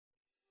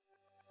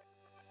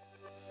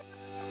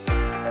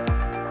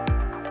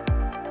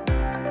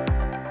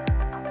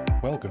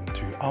Welcome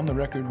to On the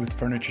Record with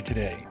Furniture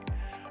Today,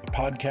 a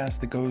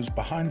podcast that goes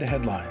behind the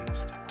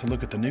headlines to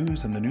look at the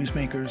news and the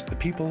newsmakers, the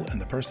people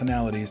and the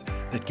personalities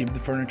that give the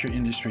furniture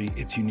industry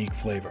its unique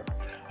flavor.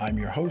 I'm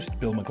your host,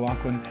 Bill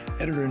McLaughlin,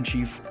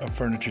 Editor-in-Chief of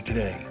Furniture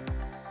Today.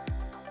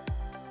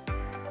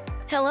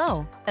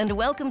 Hello, and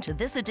welcome to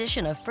this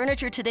edition of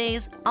Furniture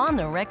Today's On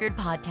the Record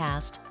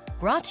podcast,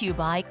 brought to you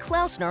by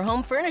Klausner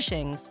Home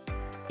Furnishings.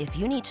 If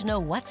you need to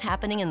know what's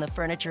happening in the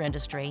furniture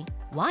industry,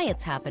 why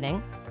it's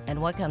happening, and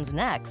what comes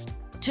next,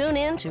 tune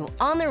in to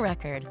On the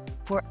Record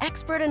for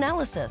expert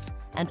analysis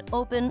and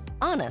open,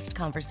 honest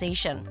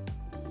conversation.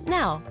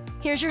 Now,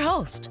 here's your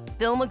host,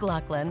 Bill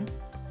McLaughlin.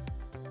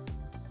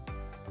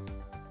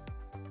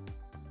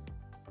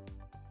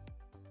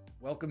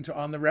 Welcome to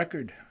On the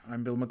Record.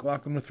 I'm Bill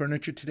McLaughlin with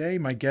Furniture Today.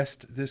 My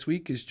guest this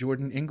week is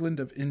Jordan England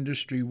of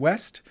Industry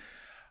West.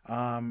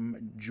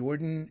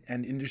 Jordan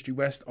and Industry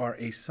West are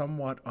a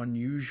somewhat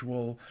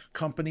unusual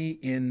company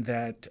in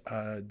that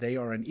they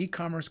are an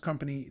e-commerce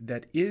company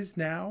that is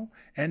now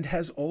and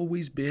has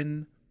always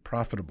been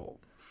profitable.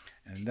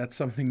 And that's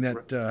something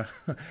that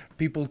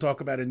people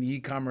talk about in the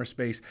e-commerce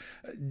space.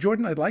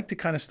 Jordan, I'd like to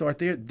kind of start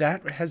there.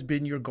 That has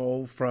been your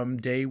goal from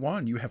day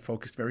one. You have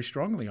focused very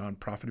strongly on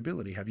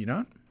profitability, have you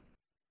not?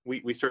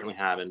 We certainly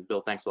have. And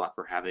Bill, thanks a lot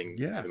for having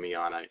me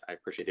on. I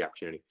appreciate the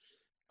opportunity.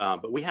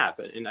 But we have,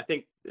 and I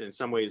think in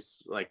some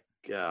ways, like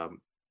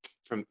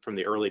from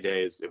the early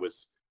days, it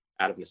was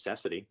out of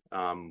necessity.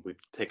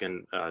 We've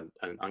taken an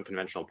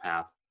unconventional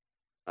path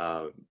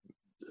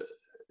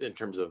in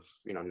terms of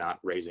not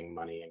raising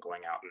money and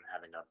going out and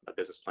having a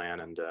business plan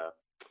and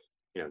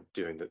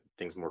doing the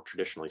things more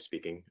traditionally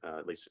speaking.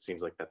 At least it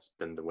seems like that's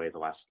been the way the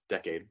last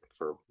decade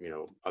for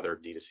other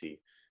D2C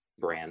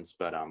brands.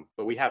 But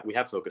we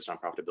have focused on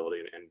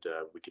profitability and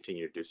we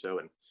continue to do so.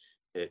 And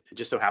it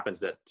just so happens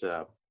that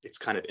it's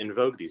kind of in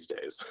vogue these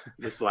days,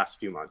 this last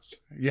few months.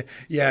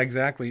 Yeah,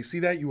 exactly. See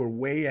that? You were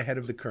way ahead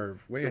of the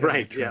curve, way ahead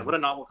right. of the trend. Yeah, what a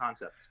novel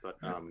concept.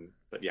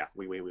 But yeah,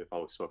 we've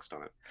always focused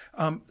on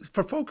it.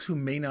 For folks who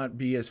may not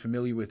be as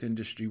familiar with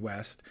Industry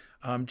West,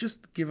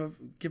 just give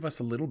us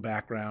a little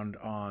background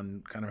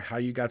on kind of how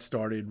you got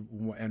started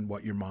and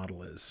what your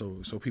model is,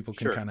 so people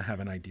can kind of have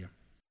an idea.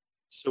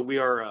 So we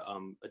are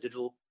a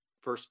digital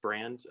first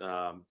brand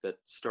that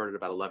started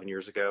about 11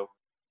 years ago.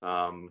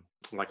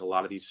 Like a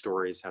lot of these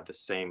stories have the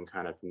same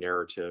kind of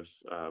narrative.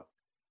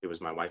 It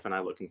was my wife and I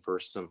looking for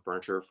some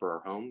furniture for our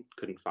home,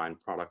 couldn't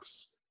find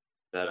products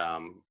that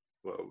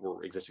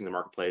were existing in the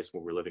marketplace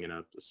when we were living in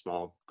a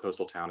small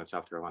coastal town in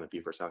South Carolina,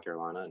 Beaufort, South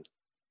Carolina,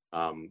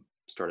 and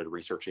started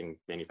researching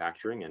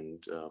manufacturing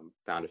and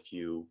found a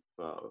few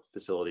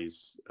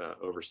facilities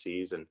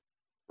overseas and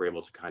were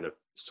able to kind of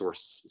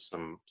source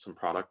some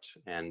product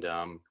and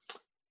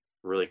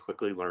really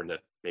quickly learned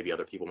that maybe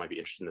other people might be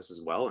interested in this as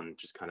well. And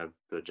just kind of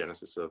the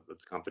genesis of the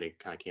company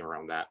kind of came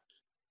around that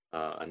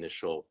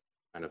initial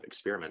kind of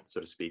experiment, so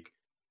to speak.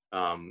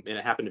 And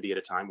it happened to be at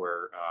a time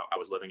where I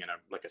was living in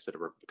like I said,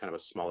 kind of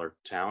a smaller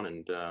town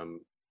and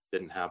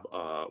didn't have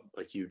a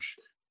huge,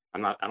 I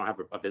don't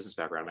have a business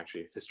background. I'm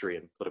actually a history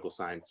and political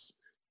science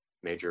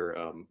major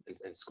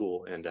in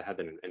school and have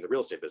been in the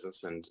real estate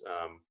business and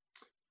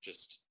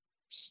just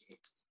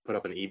put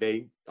up an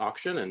eBay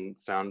auction and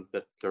found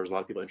that there was a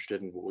lot of people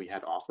interested in what we had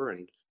to offer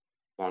and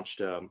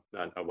launched a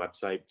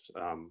website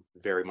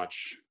very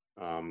much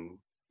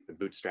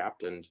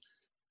bootstrapped and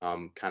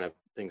kind of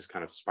things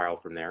kind of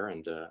spiraled from there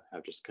and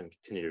have just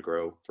continued to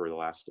grow for the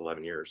last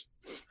 11 years.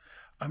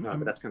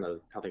 But that's kind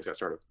of how things got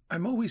started.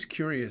 I'm always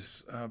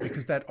curious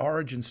because that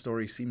origin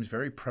story seems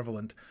very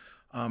prevalent.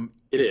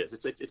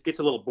 It gets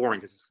a little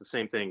boring because it's the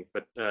same thing,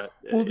 but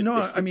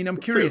I'm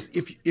curious.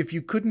 True. If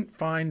you couldn't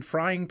find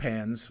frying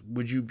pans,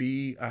 would you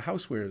be a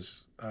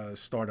housewares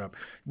startup?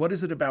 What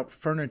is it about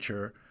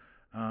furniture?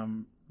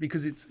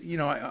 Because it's,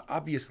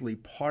 obviously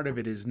part of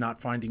it is not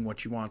finding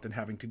what you want and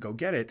having to go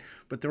get it,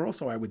 but there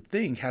also, I would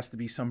think, has to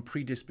be some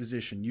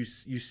predisposition. You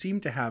seem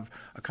to have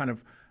a kind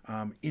of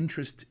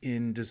interest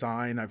in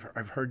design.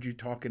 I've heard you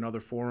talk in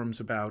other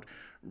forums about,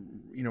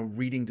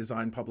 reading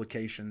design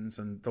publications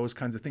and those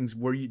kinds of things.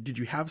 Did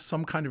you have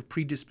some kind of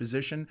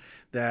predisposition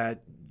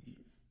that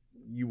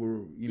you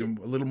were,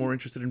 a little more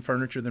interested in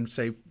furniture than,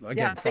 say,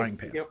 again, frying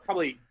pans?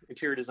 Probably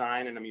interior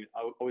design. And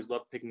I always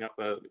loved picking up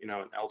an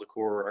Elle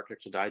Decor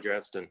Architectural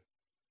Digest and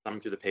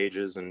thumbing through the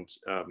pages and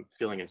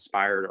feeling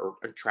inspired or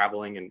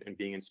traveling and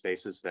being in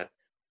spaces that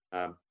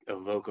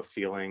evoke a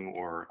feeling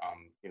or,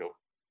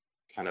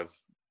 kind of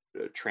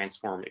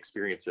transform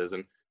experiences.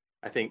 And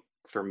I think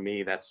for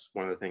me, that's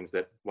one of the things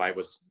why it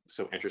was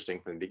so interesting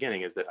from the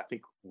beginning is that I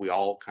think we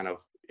all kind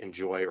of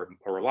enjoy,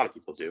 or a lot of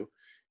people do,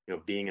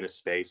 being in a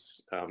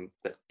space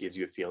that gives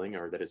you a feeling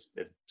or that is,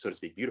 so to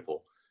speak,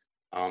 beautiful.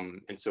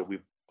 And so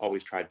we've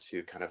always tried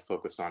to kind of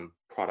focus on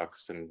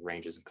products and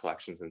ranges and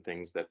collections and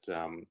things that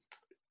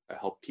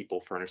help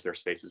people furnish their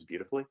spaces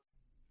beautifully,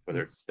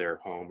 whether it's their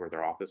home or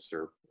their office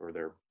or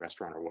their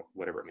restaurant or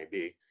whatever it may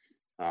be.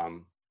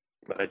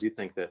 But I do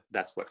think that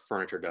that's what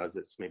furniture does.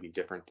 It's maybe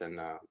different than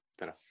a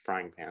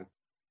frying pan.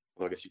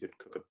 Although I guess you could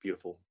cook a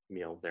beautiful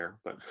meal there,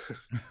 but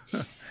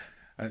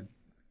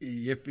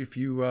If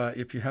you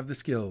have the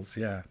skills,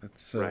 yeah,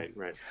 that's Right,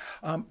 right.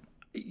 Um,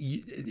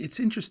 it's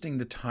interesting,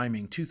 the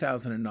timing,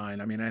 2009.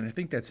 I mean, and I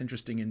think that's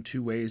interesting in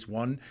two ways.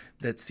 One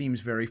that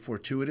seems very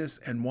fortuitous,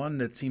 and one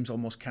that seems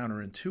almost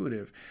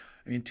counterintuitive.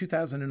 I mean,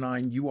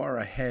 2009, you are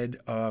ahead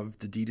of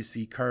the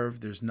D2C curve.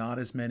 There's not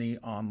as many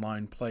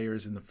online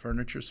players in the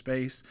furniture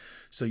space,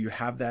 so you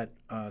have that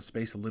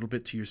space a little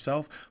bit to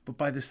yourself. But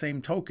by the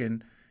same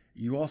token,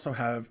 you also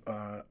have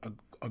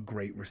a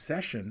great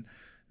recession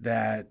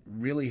that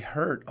really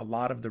hurt a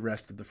lot of the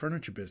rest of the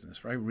furniture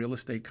business, right? Real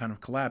estate kind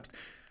of collapsed.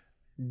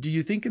 Do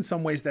you think in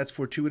some ways that's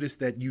fortuitous,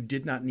 that you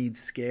did not need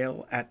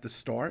scale at the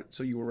start,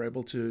 so you were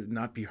able to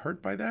not be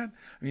hurt by that?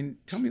 I mean,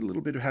 tell me a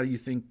little bit of how you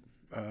think,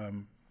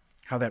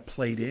 how that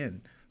played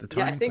in, the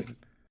timing. Yeah, I think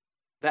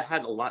that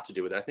had a lot to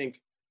do with it. I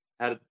think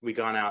had we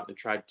gone out and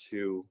tried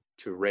to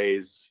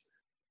raise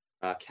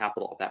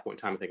capital at that point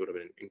in time, I think it would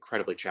have been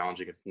incredibly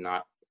challenging, if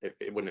not,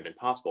 it wouldn't have been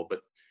possible.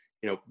 But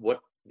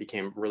what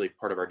became really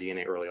part of our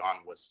DNA early on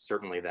was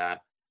certainly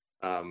that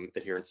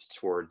adherence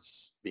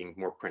towards being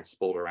more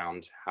principled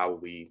around how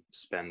we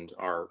spend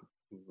our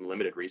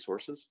limited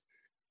resources.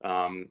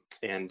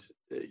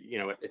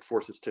 It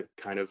forced us to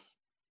kind of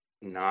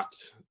not,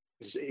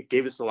 it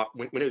gave us a lot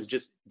when it was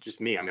just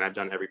me. I mean, I've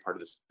done every part of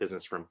this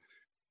business, from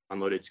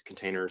unloaded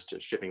containers to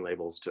shipping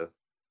labels to,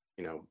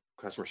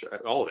 customer,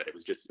 all of it. It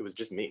was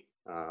just me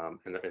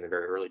in the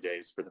very early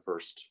days for the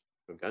first,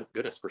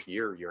 first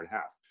year and a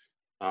half.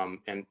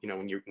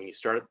 When you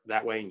start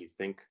that way and you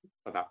think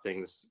about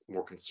things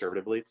more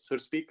conservatively, so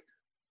to speak,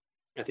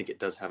 I think it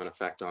does have an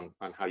effect on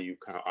how you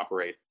kind of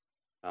operate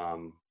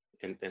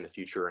in the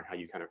future, and how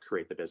you kind of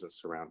create the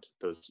business around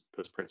those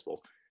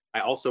principles. I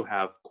also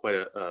have quite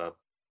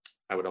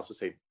I would also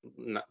say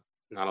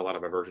not a lot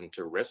of aversion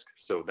to risk,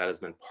 so that has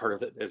been part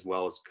of it, as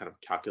well as kind of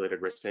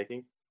calculated risk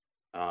taking.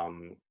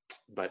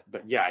 But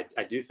yeah,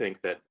 I do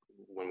think that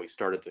when we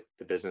started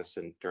the business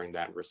and during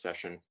that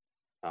recession,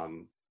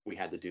 we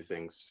had to do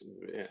things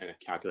in a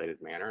calculated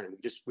manner, and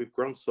we've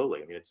grown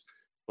slowly. I mean, it's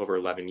over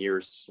 11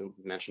 years. You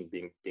mentioned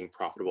being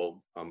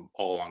profitable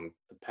all along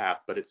the path,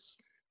 but it's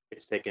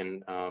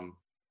taken a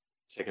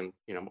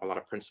lot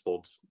of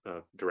principled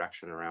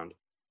direction around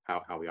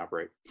how we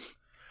operate.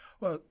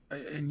 Well,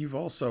 and you've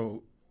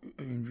also,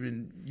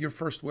 your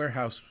first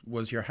warehouse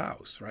was your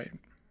house, right?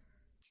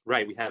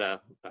 Right. We had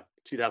a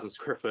 2,000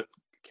 square foot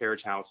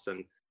carriage house,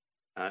 and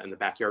in the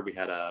backyard we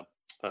had a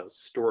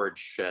storage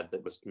shed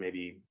that was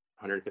maybe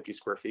 150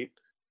 square feet,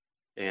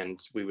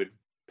 and we would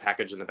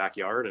package in the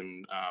backyard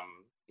and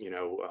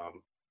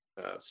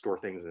store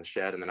things in the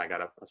shed. And then I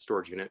got a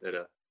storage unit at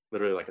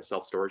literally like a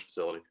self-storage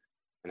facility,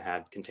 and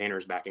had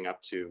containers backing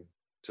up to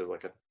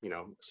like a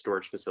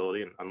storage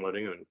facility, and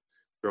unloading and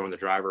throwing the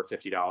driver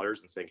 $50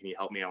 and saying, "Can you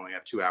help me? I only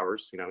have 2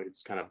 hours."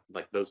 It's kind of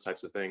like those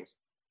types of things.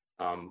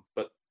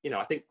 But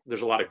I think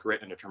there's a lot of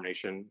grit and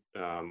determination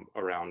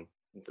around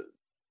the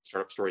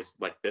startup stories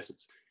like this.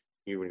 It's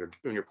when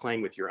you're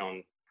playing with your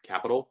own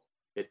capital,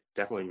 it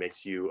definitely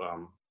makes you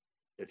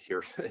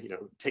adhere,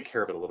 take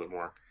care of it a little bit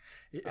more.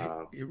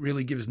 It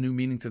really gives new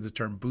meaning to the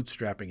term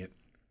bootstrapping it.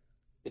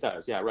 It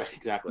does, yeah, right,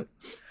 exactly.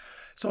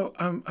 So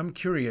I'm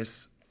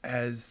curious,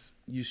 as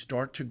you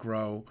start to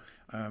grow,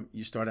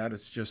 you start out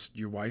as just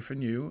your wife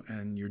and you,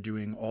 and you're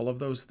doing all of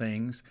those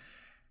things.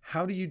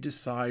 How do you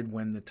decide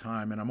when the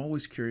time, and I'm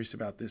always curious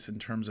about this in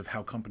terms of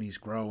how companies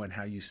grow and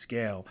how you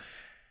scale,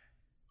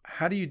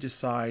 how do you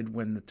decide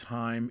when the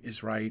time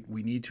is right?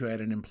 We need to add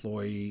an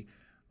employee.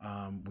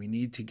 We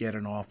need to get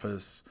an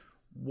office.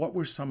 What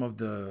were some of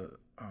the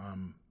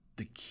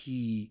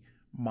key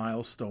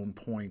milestone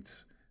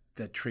points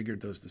that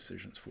triggered those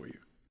decisions for you?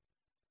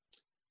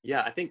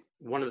 Yeah, I think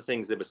one of the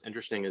things that was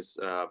interesting is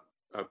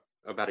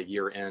about a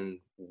year in,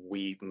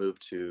 we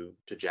moved to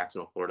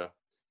Jacksonville, Florida,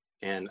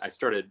 and I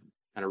started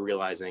kind of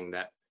realizing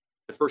that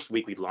the first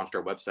week we launched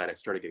our website, I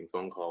started getting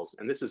phone calls.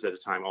 And this is at a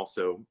time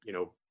also,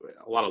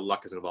 a lot of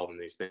luck is involved in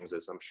these things,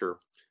 as I'm sure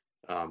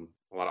a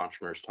lot of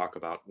entrepreneurs talk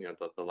about,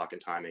 the luck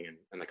and timing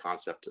and the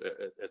concept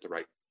at the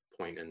right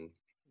point in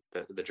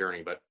the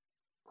journey. But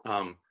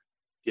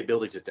the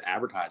ability to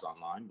advertise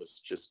online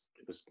was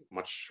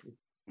much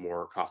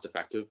more cost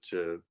effective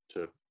to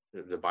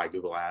buy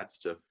Google ads,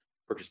 to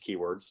purchase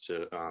keywords,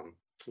 to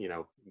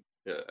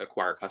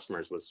acquire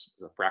customers was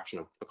a fraction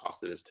of the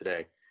cost it is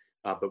today.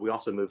 But we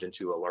also moved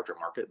into a larger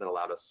market that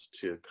allowed us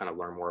to kind of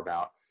learn more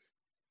about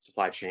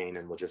supply chain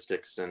and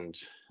logistics and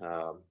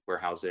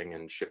warehousing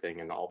and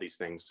shipping and all these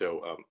things.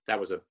 So that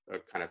was a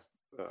kind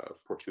of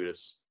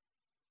fortuitous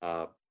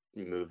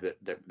move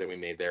that we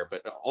made there.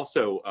 But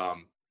also,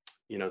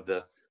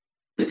 the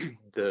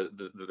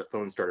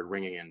phone started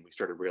ringing, and we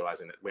started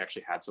realizing that we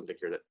actually had something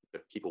here that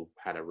people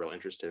had a real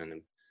interest in.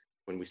 And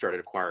when we started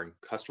acquiring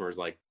customers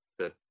like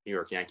the New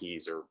York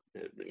Yankees or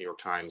the New York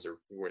Times, or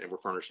we're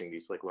furnishing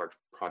these like large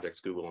projects,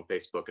 Google and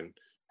Facebook and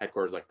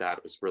headquarters like that,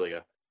 it was really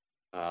a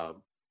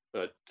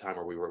time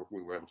where we were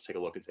able to take a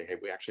look and say, hey,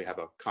 we actually have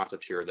a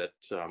concept here that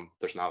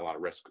there's not a lot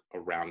of risk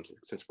around,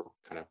 since we're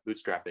kind of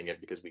bootstrapping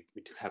it, because we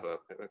do have an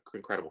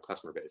incredible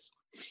customer base.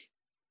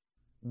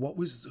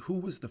 Who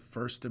was the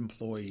first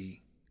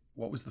employee?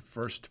 What was the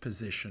first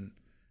position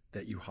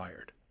that you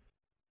hired?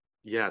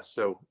 Yeah.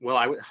 So, well,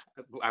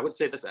 I would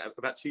say this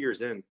about 2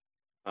 years in,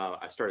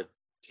 I started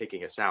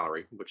taking a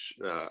salary, which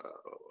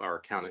our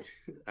accountant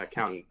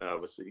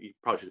was, you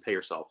probably should pay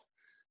yourself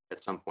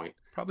at some point.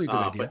 Probably a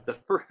good idea. But the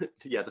first,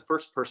 yeah, the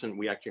first person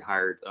we actually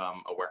hired,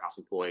 a warehouse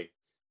employee,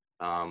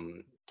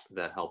 um,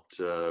 that helped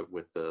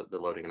with the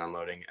loading and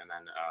unloading, and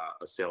then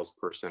a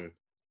salesperson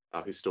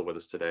who's still with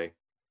us today,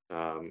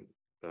 um,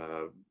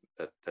 uh,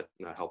 that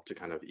helped to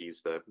kind of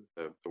ease the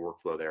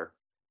workflow there.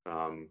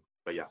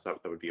 But yeah, that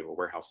would be a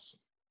warehouse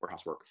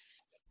work.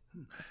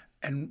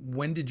 And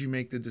when did you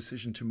make the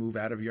decision to move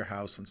out of your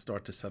house and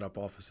start to set up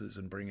offices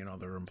and bring in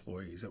other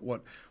employees? At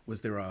what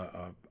was there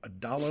a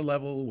dollar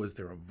level? Was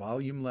there a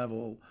volume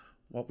level?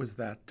 What was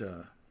that Yeah,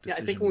 I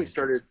think decision when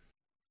matrix?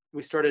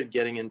 we started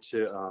getting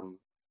into,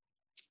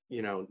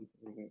 you know,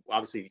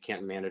 obviously you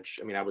can't manage.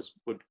 I mean,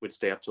 would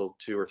stay up till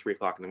 2 or 3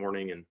 o'clock in the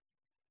morning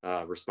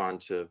and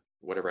respond to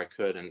whatever I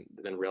could, and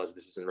then realize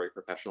this isn't very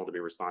professional to be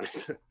responding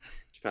to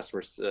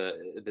customers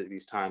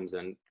these times.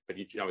 But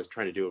I was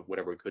trying to do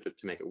whatever we could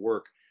to make it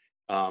work.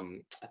 I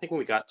think when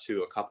we got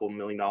to a couple $1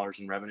 million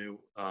in revenue,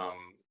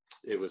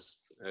 it was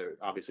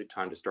obviously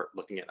time to start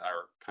looking at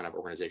our kind of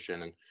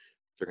organization and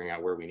figuring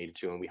out where we needed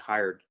to. And we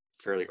hired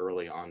fairly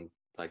early on,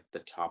 like the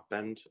top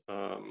end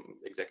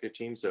executive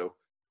team.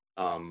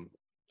 Um,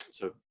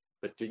 so,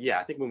 but yeah,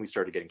 I think when we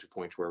started getting to a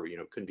point where we,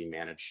 couldn't be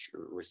managed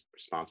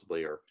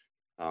responsibly or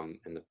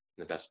in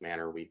the best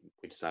manner, we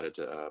decided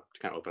to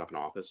kind of open up an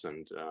office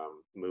and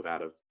move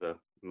out of the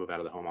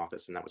home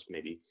office, and that was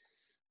maybe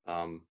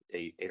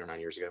 8 or 9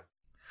 years ago.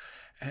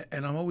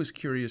 And I'm always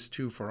curious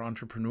too for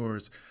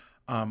entrepreneurs.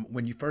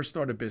 When you first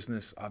start a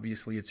business,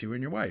 obviously it's you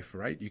and your wife,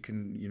 right? You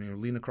can,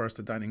 lean across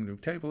the dining room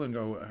table and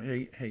go,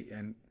 hey,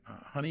 and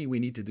honey, we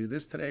need to do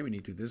this today. We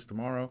need to do this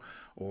tomorrow.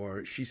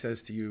 Or she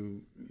says to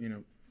you,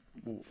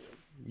 well,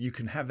 you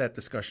can have that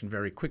discussion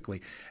very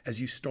quickly. As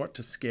you start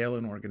to scale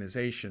an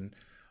organization,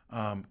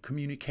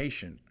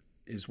 communication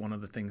is one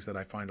of the things that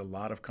I find a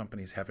lot of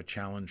companies have a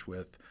challenge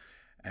with,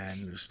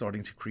 and they're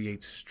starting to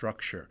create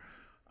structure.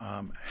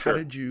 How Sure.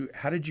 did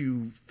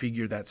you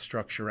figure that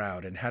structure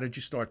out, and how did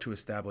you start to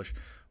establish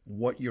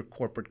what your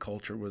corporate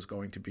culture was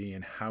going to be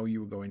and how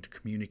you were going to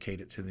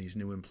communicate it to these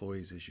new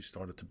employees as you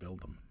started to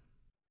build them?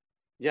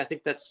 Yeah, I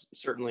think that's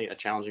certainly a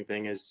challenging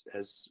thing as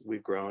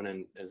we've grown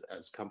and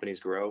as companies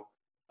grow.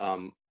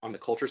 On the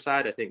culture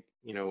side, I think,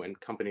 in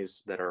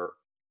companies that are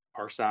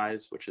our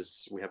size, which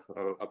is we have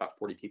about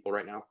 40 people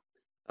right now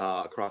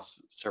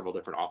across several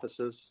different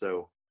offices.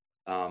 So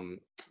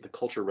the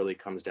culture really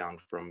comes down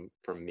from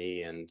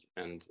me and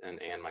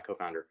Anne, my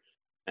co-founder,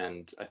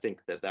 and I think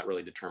that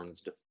really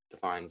defines, the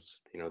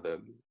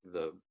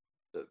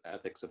the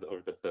ethics of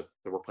the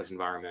workplace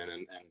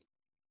environment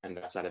and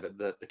that side of it.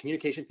 The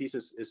communication piece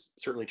is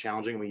certainly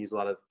challenging. We use a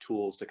lot of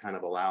tools to kind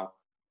of allow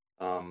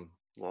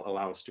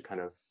us to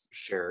kind of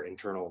share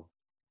internal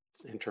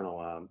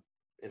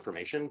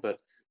information, but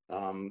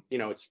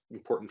it's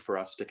important for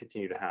us to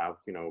continue to have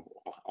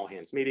all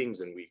hands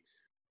meetings, and we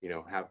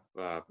have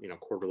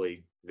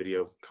quarterly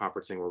video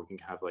conferencing where we can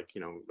have like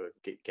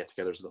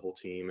get-togethers with the whole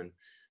team and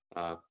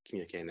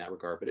communicate in that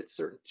regard. But it's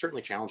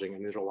certainly challenging,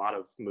 and there's a lot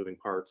of moving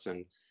parts.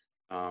 And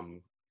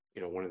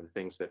one of the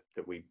things that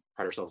we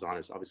pride ourselves on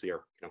is obviously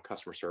our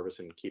customer service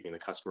and keeping the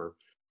customer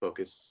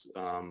focus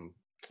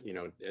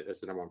as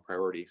the number one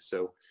priority.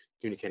 So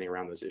communicating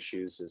around those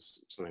issues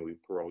is something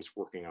we're always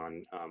working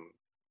on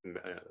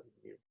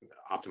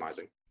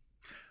optimizing.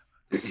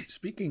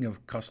 Speaking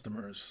of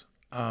customers,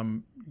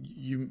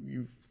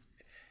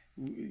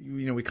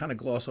 we kind of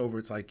gloss over.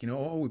 It's like,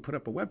 we put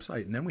up a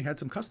website and then we had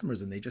some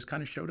customers and they just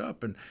kind of showed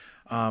up. And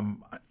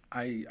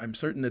I'm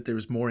certain that there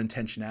was more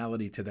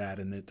intentionality to that,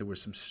 and that there were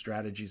some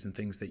strategies and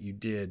things that you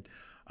did.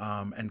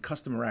 And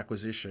customer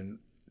acquisition,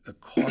 the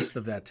cost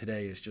of that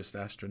today is just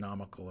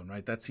astronomical. And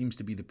right, that seems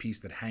to be the piece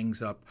that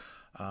hangs up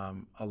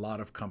a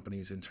lot of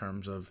companies in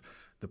terms of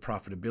the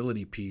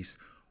profitability piece.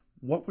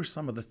 What were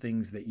some of the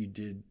things that you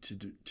did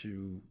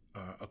to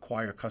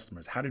acquire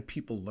customers? How did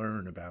people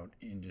learn about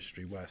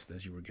Industry West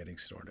as you were getting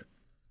started?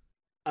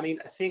 I mean,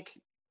 I think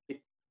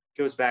it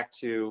goes back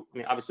to,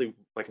 obviously,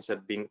 like I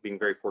said, being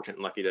very fortunate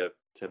and lucky to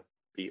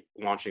be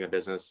launching a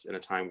business in a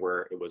time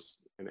where it was,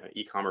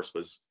 e-commerce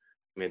was,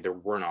 there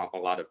weren't a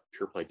lot of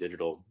pure play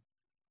digital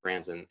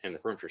brands in the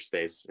furniture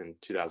space in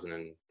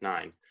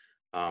 2009.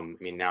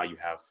 Now you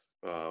have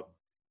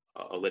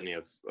a litany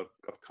of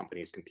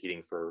companies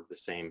competing for the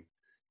same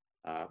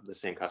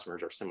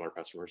customers or similar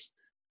customers.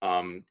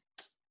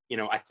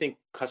 I think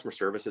customer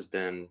service has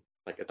been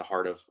like at the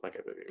heart of, like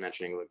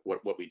mentioning, like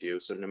what we do.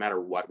 So no matter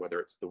whether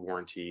it's the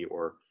warranty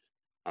or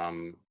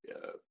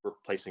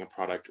replacing a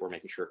product or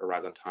making sure it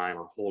arrives on time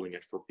or holding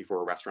it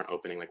before a restaurant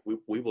opening, like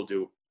we will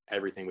do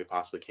everything we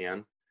possibly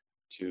can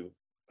to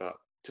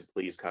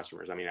please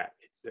customers.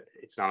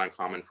 It's not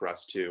uncommon for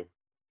us to,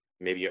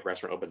 maybe a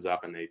restaurant opens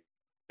up and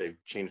they've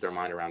changed their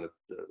mind around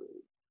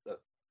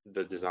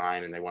the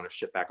design and they want to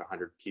ship back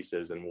 100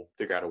 pieces, and we'll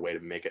figure out a way to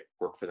make it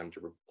work for them to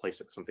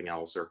replace it with something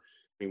else. Or,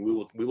 I mean,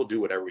 we will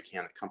do whatever we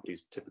can that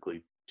companies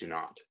typically do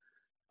not.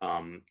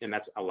 And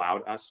that's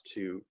allowed us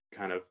to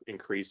kind of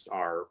increase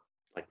our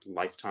like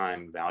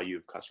lifetime value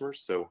of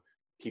customers. So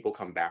people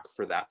come back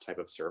for that type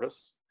of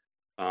service.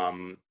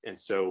 And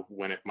so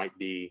when it might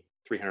be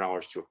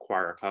 $300 to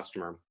acquire a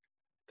customer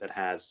that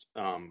has,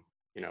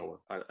 you know,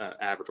 an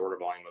average order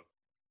volume of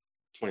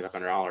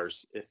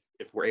 $2,500,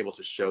 if we're able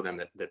to show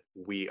them that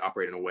we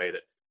operate in a way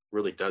that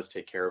really does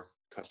take care of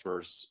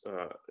customers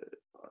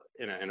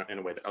in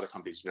a way that other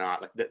companies do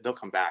not, like they'll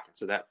come back. And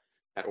so that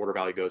order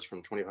value goes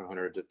from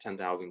 2,500 to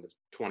 10,000 to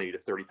 20 to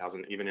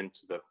 30,000, even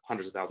into the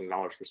hundreds of thousands of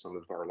dollars for some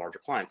of our larger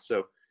clients.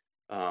 So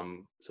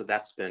so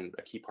that's been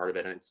a key part of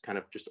it, and it's kind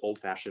of just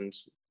old-fashioned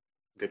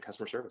good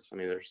customer service. I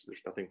mean, there's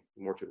nothing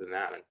more to it than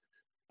that. And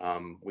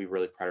we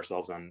really pride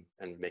ourselves on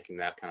making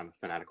that kind of a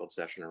fanatical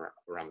obsession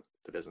around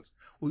the business.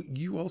 Well,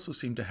 you also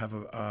seem to have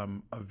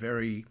a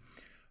very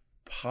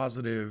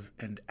positive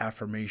and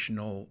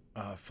affirmational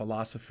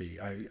philosophy.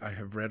 I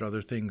have read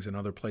other things in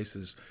other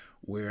places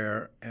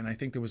where, and I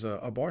think there was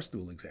a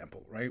Barstool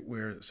example, right,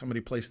 where somebody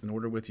placed an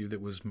order with you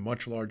that was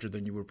much larger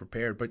than you were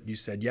prepared, but you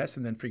said yes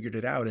and then figured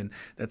it out. And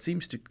that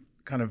seems to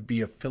kind of be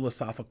a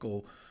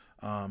philosophical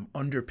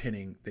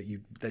underpinning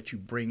that you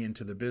bring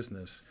into the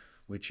business,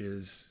 which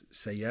is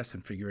say yes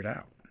and figure it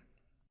out.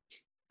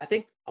 I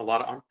think a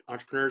lot of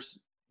entrepreneurs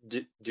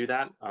do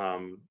that,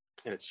 and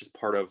it's just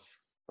part of.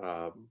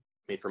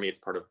 For me, it's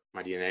part of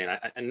my DNA,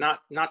 and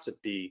not to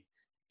be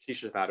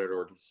facetious about it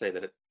or to say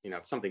that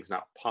if something's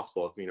not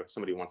possible. If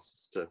somebody wants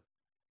us to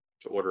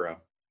order a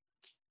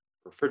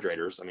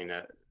refrigerators, I mean,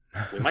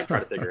 we might try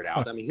to figure it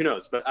out. I mean, who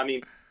knows? But I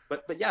mean,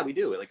 but yeah, we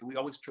do. Like we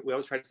always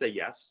try to say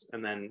yes,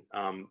 and then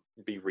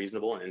be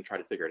reasonable and try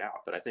to figure it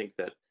out. But I think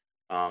that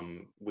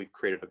we've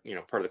created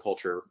part of the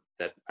culture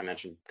that I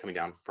mentioned coming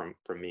down from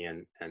me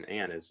and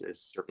Ann is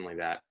certainly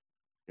that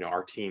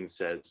our team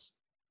says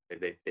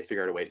they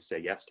figure out a way to say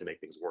yes to make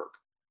things work.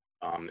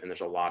 And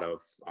there's a lot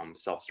of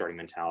self-starting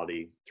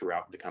mentality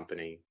throughout the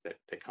company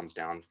that comes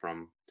down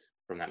from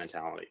that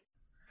mentality.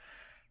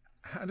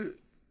 How do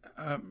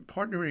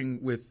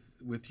partnering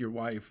with your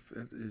wife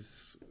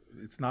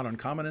it's not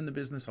uncommon in the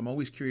business. I'm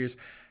always curious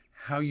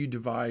how you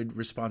divide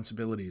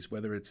responsibilities,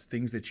 whether it's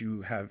things that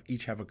you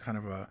each have a kind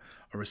of a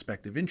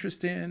respective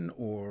interest in,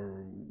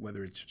 or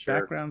whether it's Sure.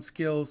 background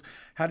skills.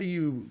 How do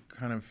you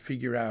kind of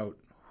figure out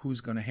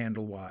who's going to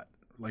handle what?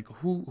 Like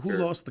who Sure.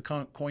 lost the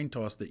coin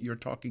toss that you're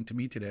talking to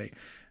me today?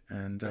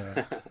 And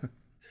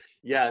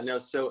Yeah, no.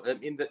 So I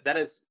mean that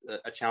is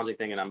a challenging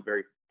thing, and I'm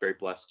very very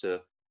blessed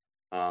to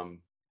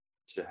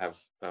have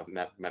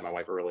met my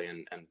wife early,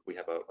 and we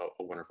have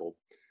a wonderful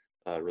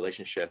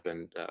relationship,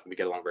 and we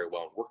get along very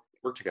well,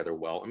 work together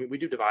well. I mean, we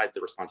do divide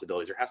the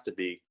responsibilities. There has to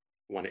be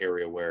one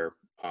area where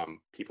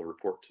people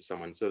report to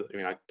someone. So I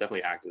mean, I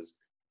definitely act as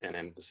and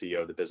am the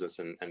CEO of the business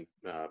and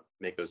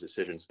make those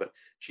decisions. But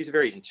she's a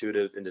very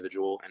intuitive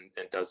individual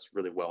and does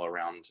really well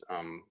around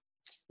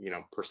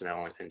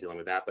personnel and dealing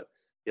with that. But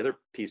the other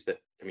piece that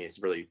I mean,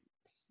 it's really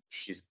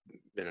she's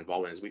been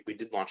involved in is we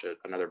did launch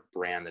another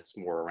brand that's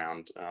more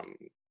around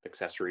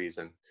accessories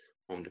and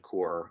home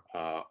decor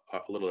a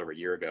little over a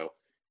year ago.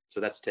 So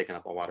that's taken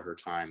up a lot of her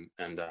time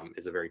and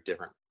is a very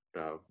different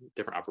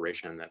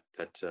operation that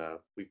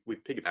we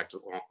piggybacked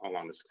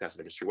along the success of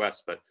Industry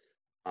West, but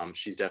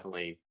she's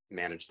definitely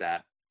managed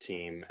that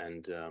team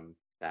and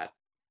that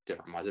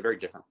different. It's a very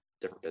different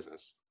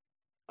business.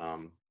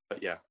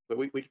 But yeah, but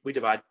we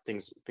divide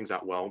things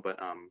out well, but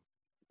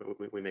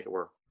we make it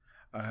work.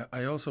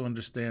 I also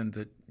understand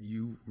that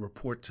you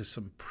report to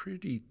some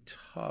pretty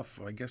tough,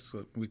 I guess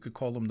we could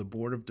call them the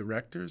board of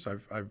directors.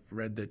 I've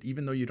read that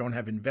even though you don't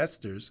have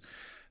investors,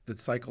 that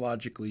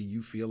psychologically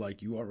you feel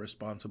like you are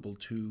responsible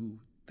to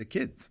the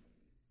kids.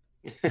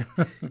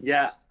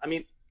 Yeah, I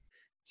mean,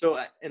 so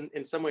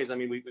in some ways, I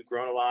mean, we've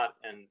grown a lot,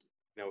 and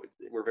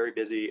we're very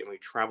busy and we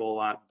travel a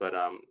lot, but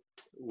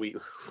we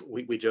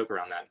joke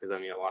around that because I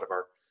mean, a lot of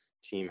our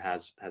team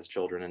has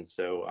children, and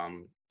so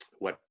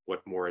what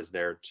more is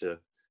there to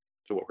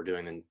what we're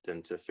doing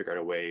than to figure out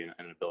a way and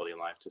an ability in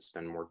life to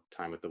spend more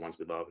time with the ones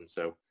we love. And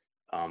so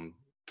when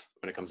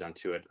it comes down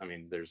to it, I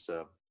mean,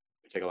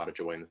 we take a lot of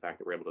joy in the fact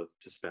that we're able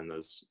to spend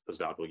those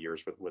valuable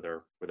years with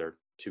our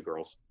two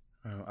girls.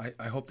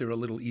 I hope they're a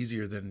little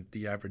easier than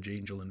the average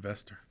angel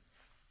investor.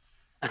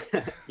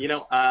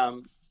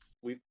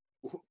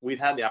 We've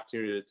had the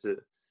opportunity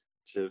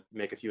to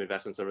make a few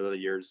investments over the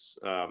years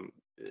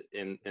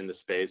in the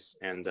space,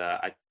 and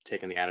I've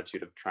taken the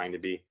attitude of trying to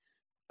be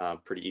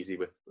pretty easy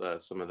with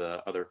some of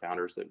the other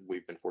founders that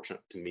we've been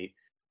fortunate to meet.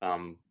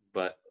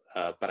 But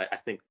I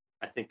think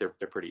they're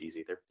pretty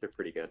easy. They're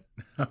pretty good.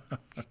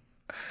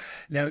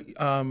 Now,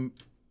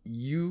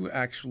 you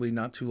actually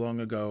not too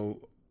long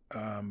ago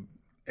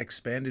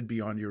expanded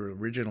beyond your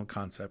original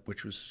concept,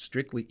 which was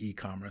strictly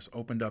e-commerce,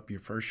 opened up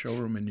your first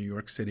showroom in New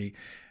York City,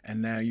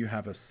 and now you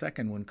have a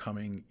second one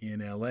coming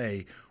in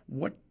LA.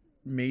 What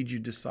made you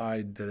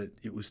decide that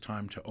it was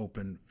time to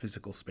open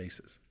physical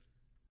spaces?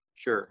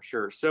 Sure.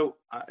 So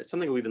it's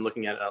something we've been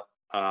looking at,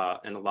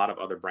 and a lot of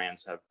other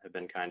brands have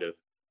been kind of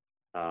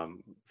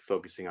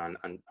focusing on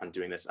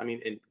doing this. I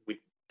mean, we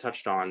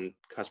touched on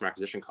customer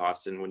acquisition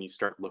costs, and when you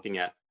start looking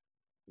at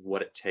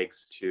what it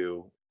takes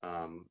to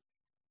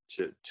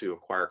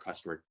acquire a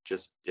customer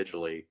just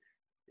digitally,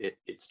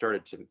 it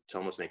started to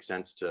almost make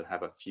sense to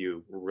have a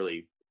few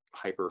really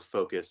hyper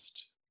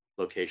focused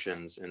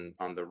locations and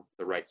on the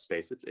right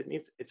space. It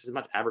means it's as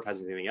much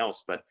advertising as anything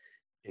else, but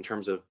in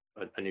terms of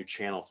a new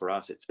channel for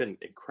us, it's been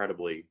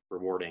incredibly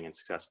rewarding and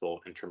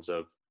successful in terms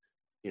of,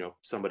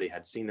 somebody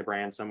had seen the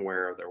brand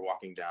somewhere, they're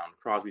walking down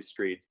Crosby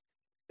Street,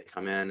 they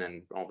come in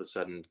and all of a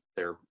sudden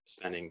they're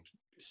spending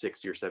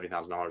 60 or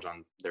 $70,000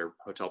 on their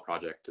hotel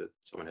project that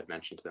someone had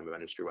mentioned to them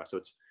about Industry West. So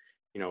it's,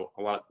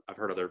 I've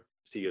heard other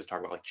CEOs talk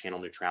about like channel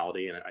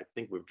neutrality, and I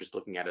think we're just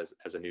looking at it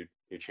as a new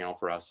channel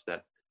for us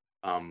that,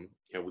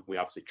 we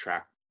obviously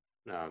track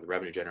the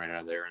revenue generated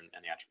out of there and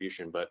the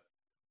attribution, but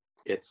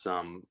it's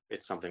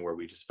something where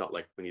we just felt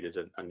like we needed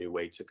a new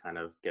way to kind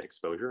of get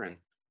exposure, and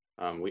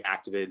we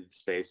activated the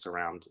space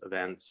around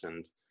events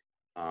and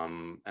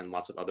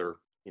lots of other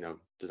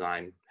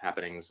design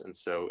happenings, and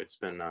so it's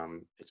been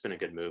a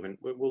good move, and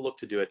we'll look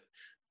to do it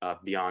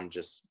beyond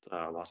just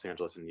Los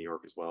Angeles and New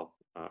York as well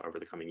over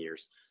the coming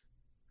years.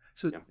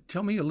 So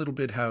tell me a little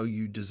bit how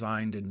you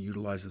designed and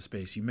utilized the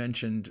space. You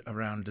mentioned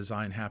around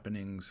design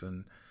happenings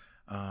and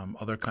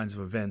other kinds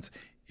of events.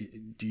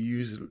 Do you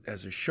use it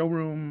as a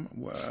showroom?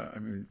 I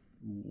mean,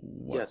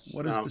 what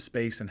is the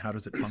space and how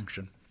does it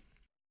function?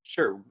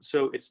 Sure.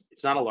 So it's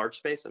not a large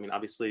space. I mean,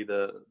 obviously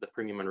the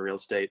premium in real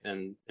estate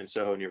in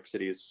Soho, New York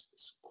City is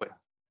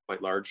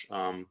quite large.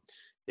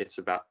 It's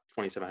about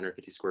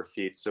 2,750 square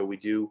feet. So we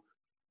do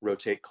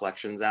rotate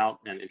collections out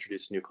and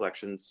introduce new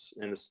collections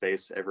in the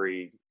space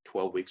every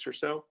 12 weeks or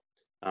so.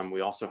 We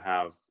also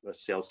have a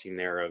sales team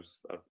there of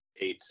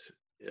 8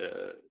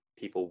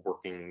 people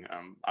working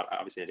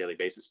obviously on a daily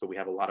basis, but we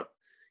have a lot of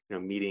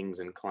meetings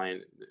and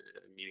client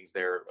meetings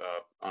there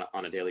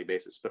on a daily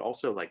basis. But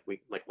also like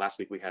last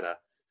week we had a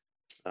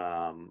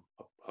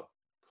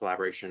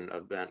collaboration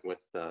event with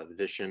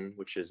Vision,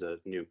 which is a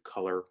new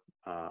color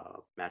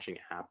matching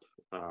app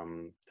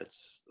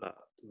that's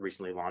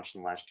recently launched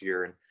in the last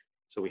year. And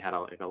so we had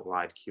a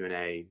live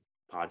Q&A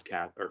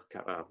podcast, or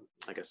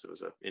I guess it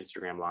was an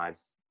Instagram live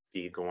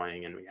feed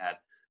going, and we had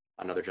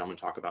another gentleman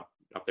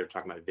up there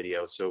talking about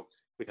video. So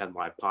we've had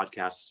live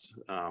podcasts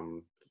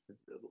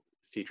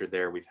featured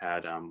there. We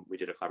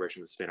did a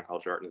collaboration with Savannah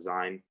College of Art and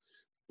Design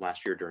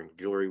last year during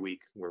Jewelry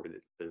Week, where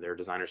their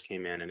designers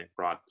came in, and it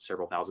brought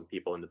several thousand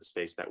people into the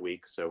space that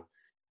week. So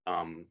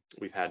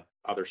we've had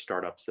other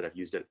startups that have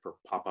used it for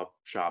pop-up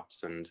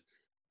shops, and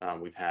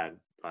we've had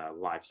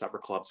live supper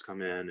clubs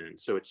come in. And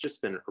so it's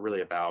just been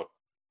really about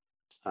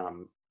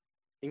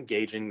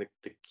engaging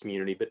the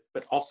community,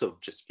 but also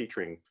just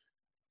featuring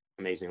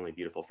amazingly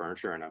beautiful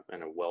furniture and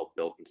a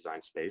well-built and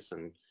designed space,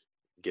 and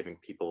giving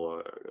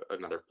people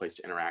another place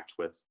to interact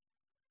with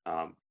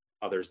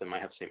others that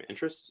might have the same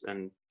interests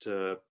and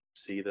to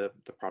see the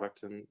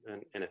product in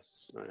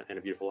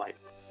a beautiful light.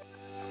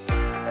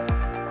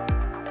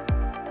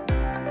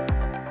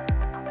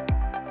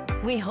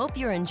 We hope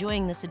you're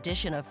enjoying this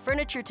edition of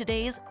Furniture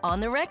Today's On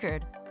the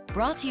Record,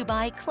 brought to you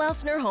by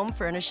Klausner Home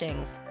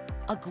Furnishings,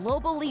 a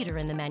global leader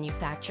in the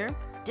manufacture,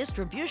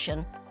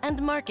 distribution,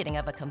 and marketing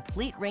of a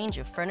complete range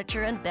of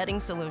furniture and bedding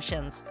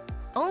solutions.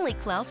 Only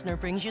Klausner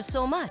brings you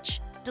so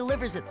much,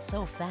 delivers it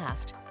so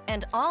fast,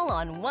 and all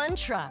on one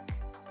truck.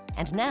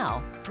 And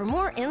now, for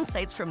more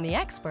insights from the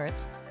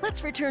experts,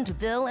 let's return to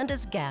Bill and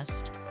his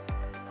guest.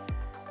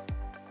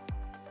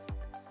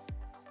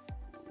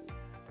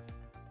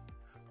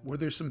 Were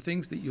there some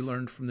things that you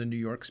learned from the New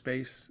York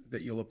space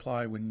that you'll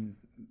apply in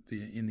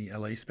the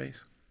LA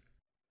space?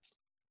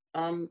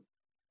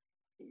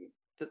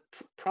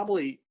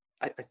 Probably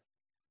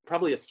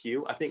a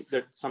few. I think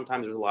that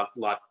sometimes there's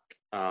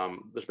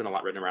there's been a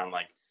lot written around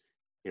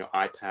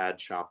iPad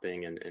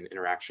shopping and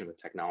interaction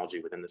with technology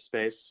within the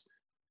space.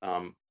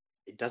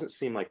 It doesn't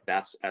seem like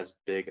that's as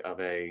big of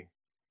a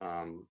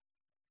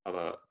had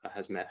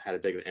a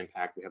big of an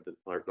impact. We have the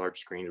large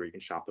screen where you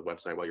can shop the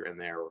website while you're in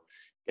there or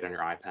get on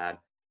your iPad.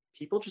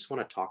 People just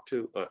want to talk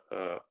to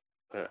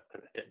an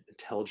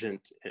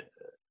intelligent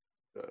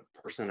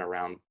person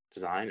around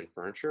design and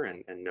furniture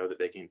and know that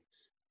they can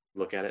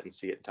look at it and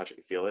see it and touch it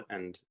and feel it.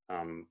 And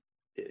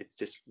it's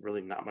just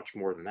really not much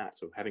more than that.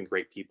 So having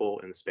great people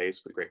in the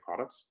space with great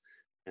products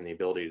and the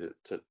ability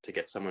to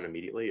get someone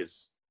immediately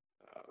is,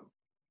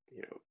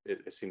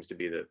 it seems to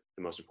be the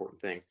most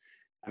important thing.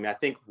 I mean, I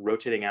think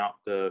rotating out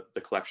the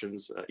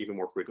collections even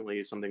more frequently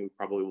is something we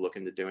probably will look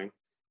into doing.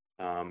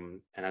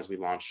 And as we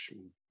launch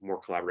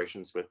more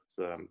collaborations with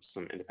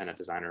some independent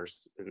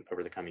designers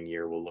over the coming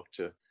year, we'll look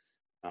to,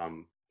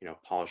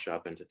 polish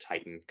up and to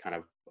tighten kind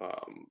of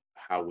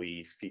how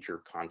we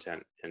feature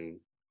content in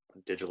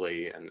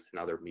digitally and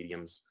other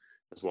mediums,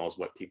 as well as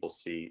what people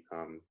see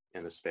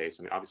in the space.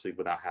 I mean, obviously,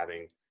 without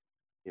having,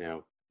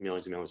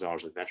 millions and millions of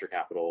dollars of venture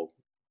capital,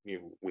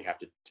 we have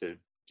to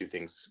do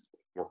things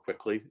more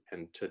quickly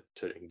and to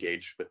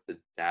engage with the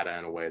data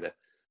in a way that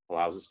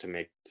allows us to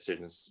make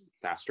decisions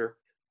faster,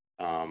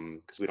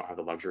 because we don't have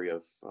the luxury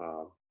of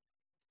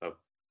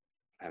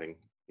having,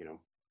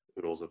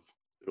 oodles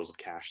of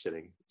cash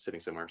sitting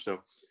somewhere.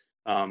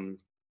 Um,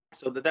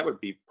 so that would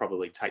be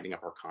probably tightening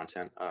up our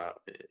content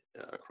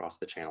across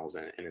the channels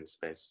and in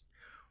space.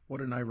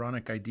 What an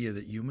ironic idea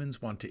that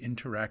humans want to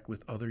interact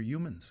with other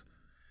humans.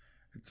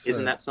 It's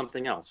Isn't that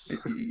something else?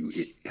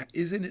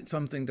 isn't it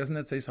something? Doesn't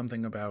that say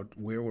something about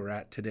where we're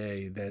at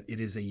today? That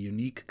it is a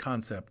unique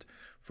concept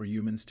for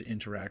humans to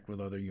interact with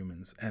other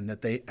humans, and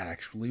that they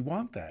actually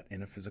want that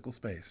in a physical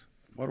space.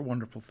 What a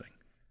wonderful thing!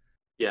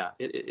 Yeah,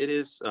 it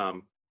is.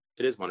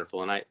 It is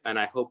wonderful, and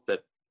I hope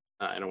that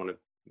I don't want to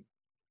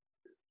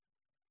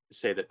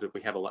say that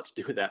we have a lot to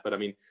do with that, but I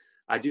mean,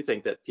 I do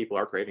think that people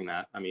are craving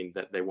that. I mean,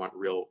 that they want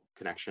real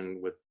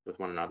connection with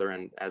one another,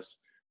 and as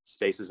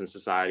spaces in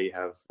society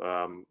have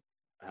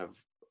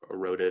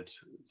eroded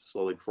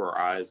slowly before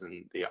our eyes,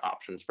 and the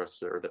options for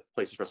us or the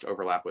places for us to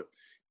overlap with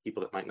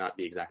people that might not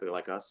be exactly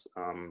like us,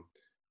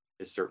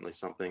 is certainly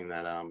something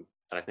that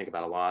I think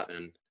about a lot.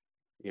 And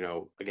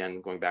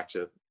again, going back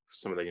to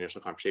some of the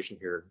initial conversation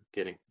here,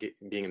 being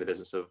in the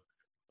business of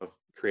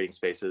creating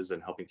spaces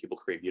and helping people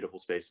create beautiful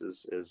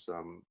spaces is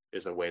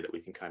a way that we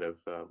can kind of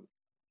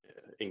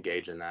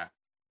engage in that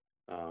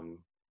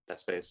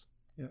space,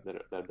 Yeah.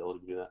 that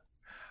ability to do that.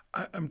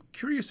 I'm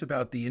curious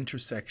about the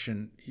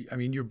intersection. I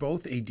mean, you're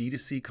both a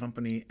D2C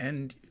company,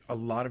 and a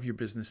lot of your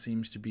business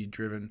seems to be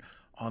driven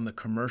on the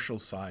commercial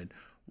side.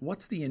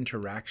 What's the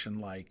interaction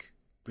like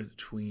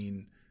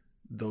between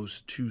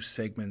those two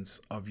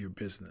segments of your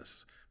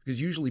business? Because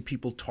usually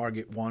people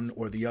target one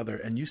or the other,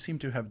 and you seem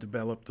to have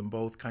developed them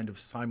both kind of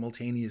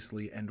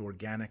simultaneously and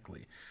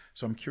organically.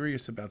 So I'm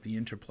curious about the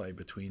interplay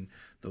between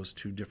those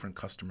two different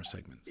customer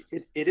segments.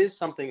 It is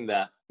something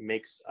that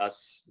makes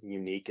us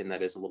unique, and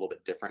that is a little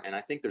bit different. And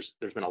I think there's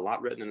been a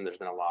lot written and there's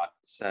been a lot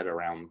said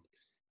around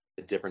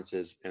the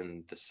differences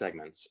in the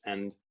segments.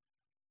 And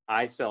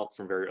I felt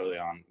from very early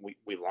on,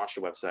 we launched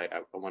a website.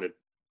 I wanted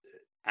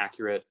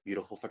accurate,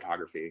 beautiful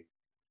photography,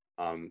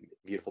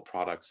 beautiful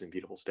products and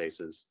beautiful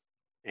spaces.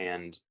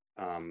 And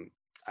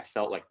I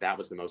felt like that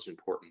was the most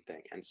important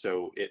thing. And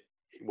so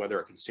whether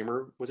a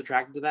consumer was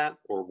attracted to that,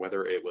 or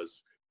whether it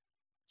was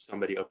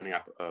somebody opening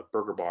up a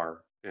burger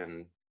bar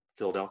in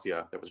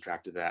Philadelphia that was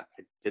attracted to that,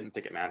 I didn't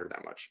think it mattered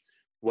that much.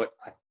 What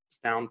I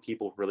found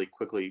people really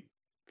quickly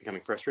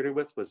becoming frustrated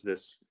with was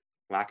this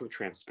lack of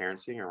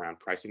transparency around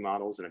pricing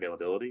models and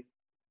availability.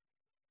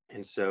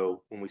 And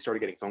so when we started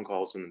getting phone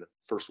calls in the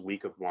first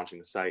week of launching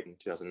the site in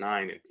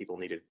 2009, and people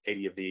needed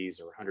 80 of these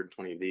or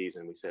 120 of these,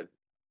 and we said,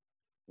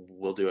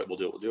 we'll do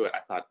it. I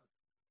thought,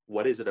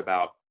 what is it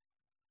about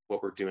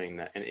what we're doing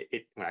that? And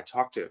when I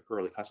talked to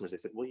early customers, they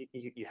said, well,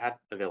 you had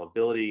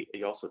availability.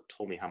 You also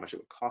told me how much it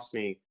would cost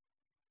me,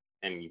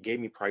 and you gave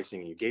me pricing,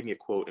 and you gave me a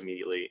quote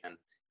immediately. And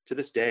to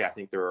this day, I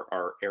think there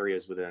are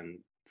areas within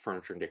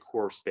furniture and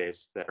decor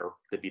space that are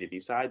the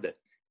B2B side that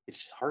it's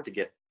just hard to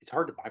get. It's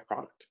hard to buy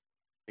product.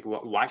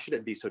 Like, why should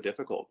it be so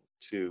difficult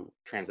to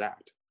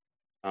transact?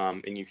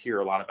 And you hear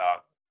a lot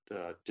about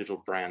digital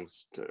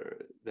brands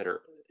that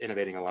are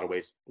innovating in a lot of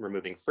ways,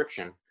 removing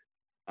friction.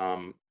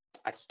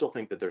 I still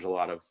think that there's a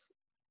lot of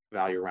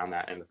value around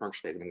that in the furniture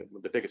space. I mean,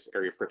 the biggest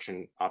area of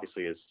friction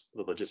obviously is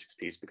the logistics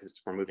piece,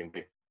 because we're moving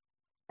big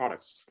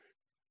products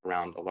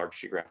around a large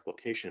geographic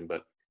location.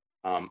 But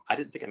I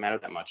didn't think it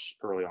mattered that much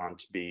early on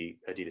to be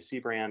a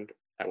D2C brand.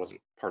 That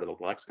wasn't part of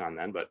the lexicon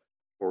then,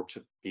 or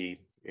to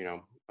be,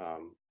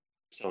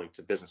 selling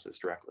to businesses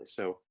directly.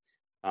 So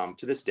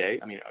to this day,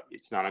 I mean,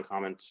 it's not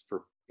uncommon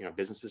for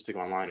businesses to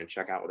go online and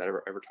check out without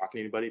ever talking to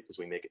anybody, because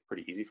we make it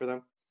pretty easy for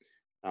them.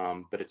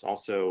 But it's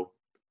also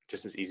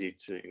just as easy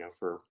to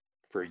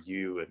for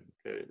you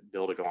and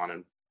Bill to go on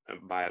and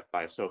buy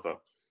a sofa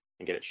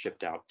and get it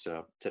shipped out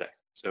today.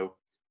 So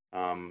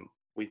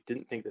we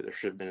didn't think that there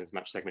should have been as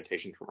much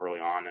segmentation from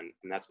early on, and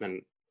that's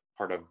been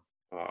part of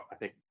I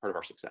think part of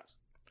our success.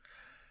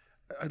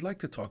 I'd like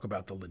to talk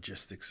about the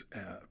logistics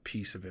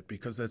piece of it,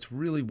 because that's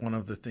really one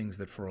of the things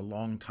that for a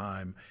long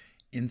time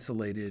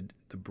insulated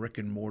the brick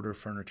and mortar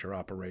furniture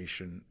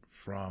operation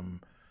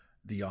from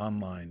the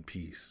online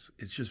piece.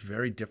 It's just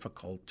very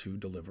difficult to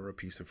deliver a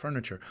piece of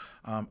furniture.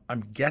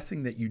 I'm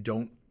guessing that you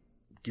don't,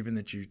 given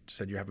that you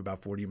said you have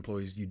about 40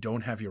 employees, you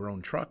don't have your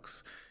own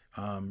trucks.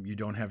 You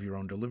don't have your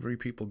own delivery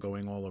people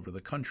going all over the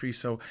country.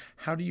 So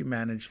how do you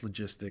manage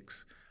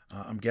logistics?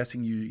 I'm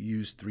guessing you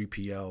use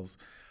 3PLs.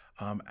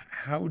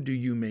 How do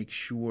you make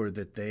sure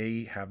that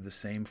they have the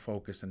same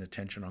focus and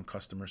attention on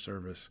customer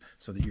service,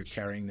 so that you're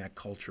carrying that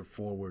culture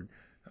forward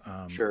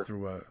Sure.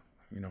 through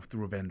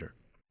a vendor?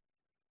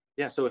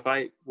 Yeah. So if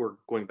I were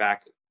going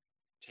back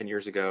 10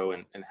 years ago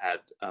and had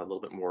a little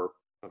bit more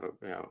of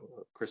a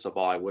crystal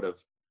ball, I would have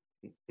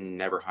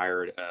never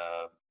hired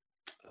a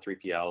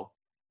 3PL.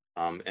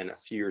 And a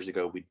few years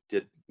ago, we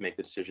did make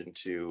the decision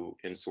to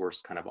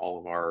insource kind of all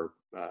of our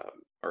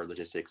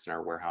logistics and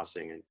our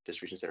warehousing and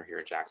distribution center here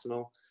in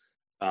Jacksonville.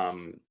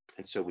 And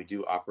so we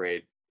do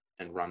operate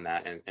and run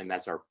that, and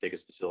that's our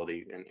biggest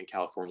facility. In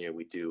California,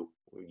 we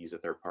use a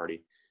third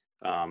party,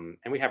 and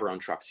we have our own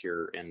trucks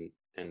here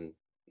in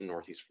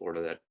Northeast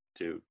Florida that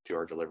do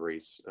our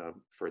deliveries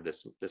for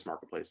this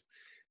marketplace.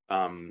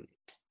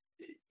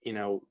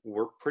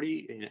 We're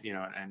pretty,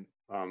 and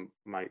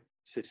my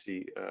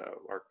city,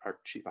 our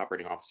chief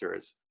operating officer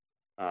is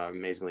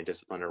amazingly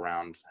disciplined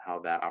around how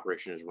that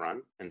operation is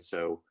run, and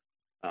so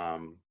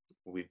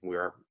we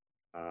are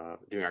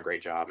doing a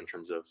great job in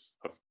terms of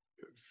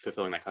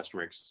fulfilling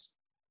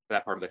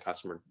that part of the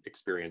customer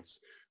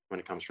experience when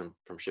it comes from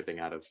shipping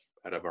out of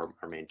our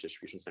main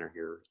distribution center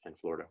here in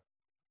Florida.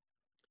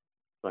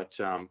 But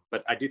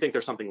I do think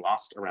there's something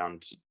lost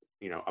around,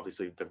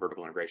 obviously the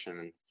vertical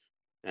integration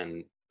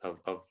and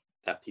of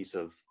that piece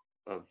of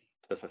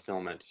the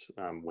fulfillment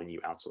when you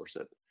outsource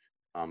it.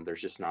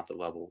 There's just not the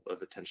level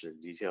of attention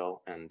to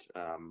detail, and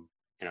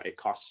it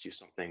costs you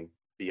something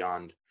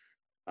beyond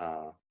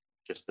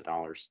just the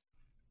dollars.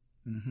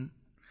 Mm-hmm.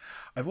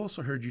 I've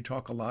also heard you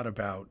talk a lot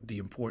about the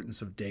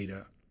importance of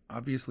data.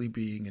 Obviously,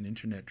 being an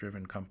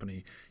internet-driven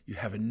company, you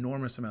have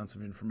enormous amounts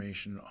of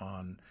information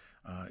on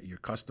your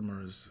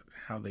customers,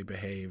 how they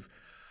behave.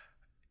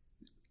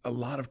 A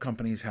lot of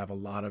companies have a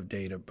lot of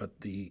data,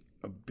 but the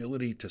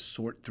ability to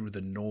sort through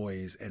the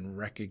noise and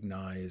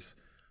recognize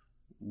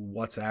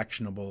what's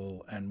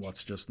actionable and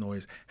what's just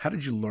noise. How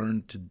did you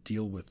learn to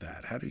deal with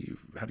that? How do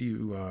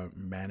you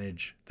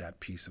manage that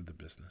piece of the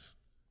business?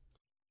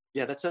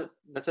 Yeah, that's a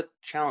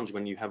challenge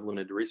when you have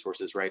limited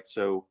resources, right?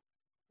 So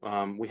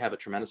we have a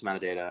tremendous amount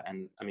of data,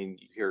 and I mean,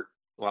 you hear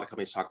a lot of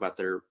companies talk about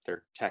their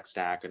tech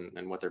stack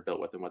and what they're built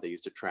with and what they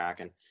use to track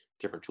and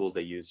different tools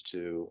they use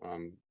to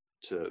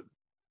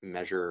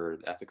measure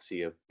the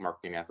efficacy of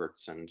marketing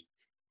efforts and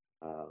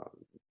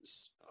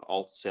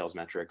all sales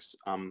metrics.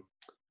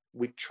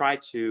 We try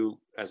to,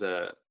 as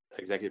a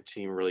executive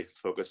team, really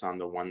focus on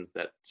the ones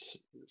that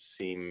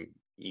seem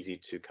easy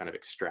to kind of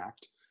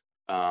extract.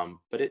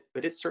 But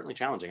it's certainly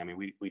challenging. I mean,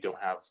 we don't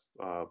have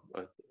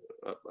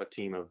a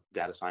team of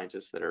data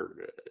scientists that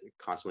are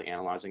constantly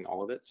analyzing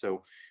all of it.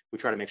 So we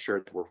try to make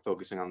sure that we're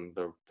focusing on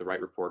the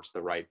right reports,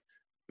 the right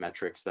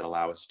metrics that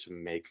allow us to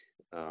make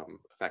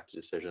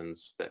effective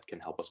decisions that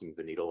can help us move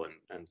the needle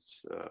and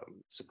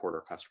support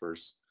our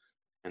customers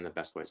in the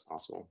best ways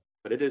possible.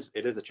 But it is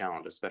a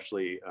challenge,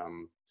 especially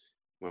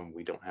when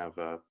we don't have,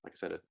 like I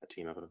said, a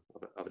team of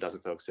a dozen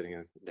folks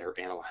sitting there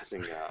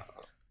analyzing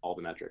all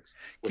the metrics,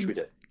 which we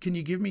did. Can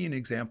you give me an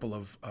example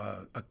of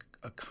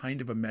a kind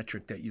of a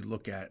metric that you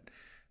look at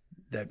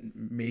that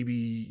maybe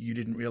you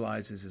didn't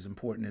realize is as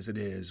important as it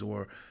is,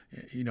 or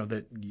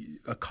that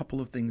a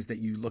couple of things that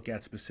you look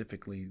at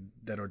specifically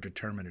that are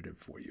determinative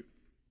for you?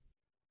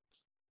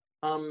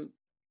 I'll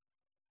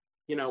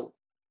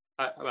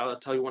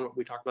tell you one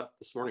we talked about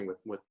this morning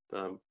with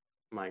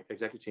my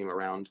executive team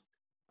around.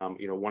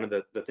 One of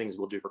the things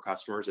we'll do for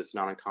customers, it's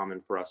not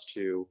uncommon for us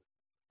to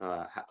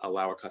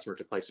allow a customer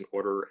to place an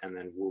order, and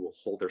then we will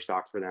hold their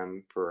stock for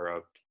them for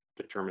a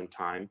determined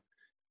time.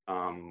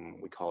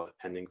 We call it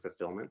pending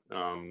fulfillment.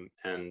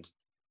 And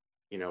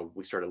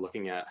we started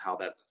looking at how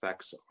that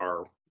affects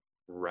our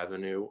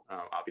revenue.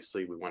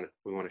 Obviously, we want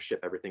to ship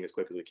everything as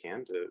quick as we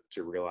can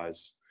to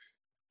realize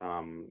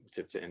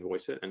to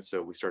invoice it. And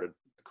so we started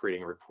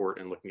creating a report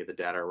and looking at the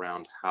data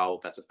around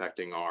how that's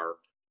affecting our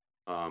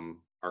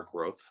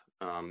growth.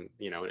 And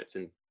it's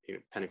in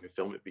pending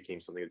fulfillment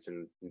became something that's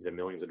in the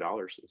millions of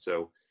dollars. And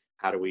so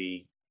how do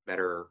we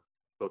better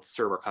both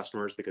serve our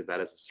customers, because that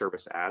is a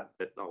service add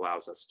that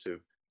allows us to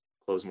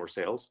close more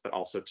sales, but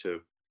also to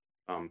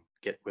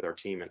get with our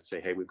team and say,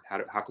 hey,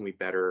 how can we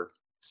better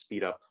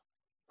speed up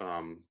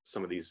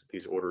some of these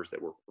orders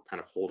that we're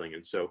kind of holding?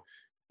 And so,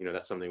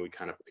 that's something we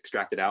kind of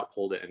extracted out,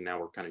 pulled it, and now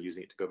we're kind of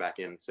using it to go back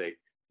in and say,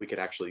 we could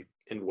actually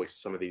invoice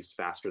some of these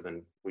faster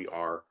than we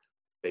are,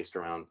 based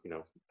around,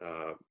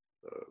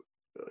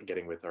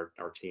 getting with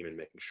our team and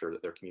making sure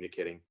that they're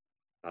communicating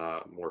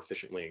more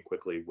efficiently and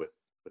quickly with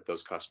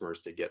those customers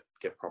to get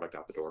product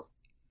out the door.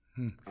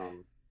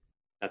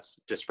 That's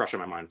just fresh in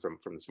my mind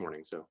from this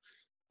morning. So,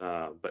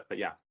 but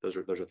yeah, those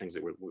are things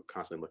that we're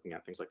constantly looking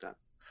at, things like that.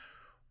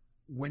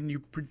 When you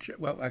project,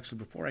 well, actually,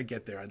 before I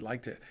get there, I'd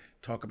like to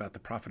talk about the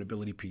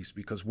profitability piece,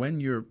 because when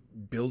you're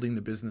building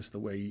the business the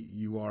way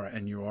you are,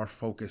 and you are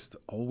focused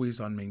always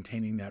on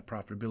maintaining that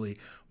profitability,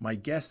 my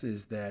guess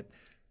is that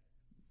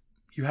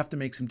you have to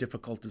make some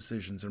difficult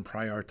decisions and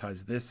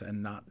prioritize this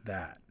and not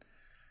that.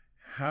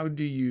 How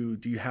do you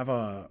have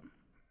a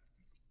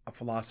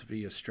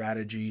philosophy, a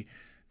strategy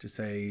to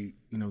say,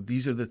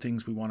 these are the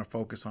things we want to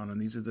focus on, and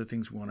these are the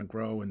things we want to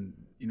grow, and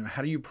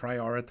how do you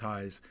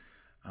prioritize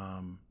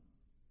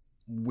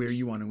where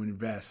you want to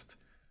invest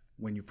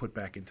when you put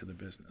back into the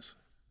business?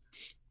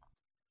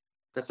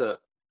 That's a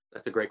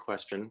great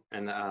question,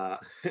 and I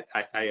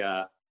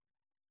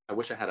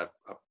wish I had a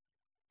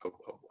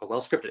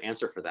well-scripted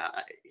answer for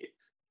that.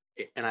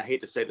 And I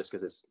hate to say this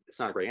because it's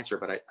not a great answer,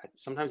 but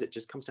sometimes it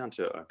just comes down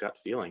to a gut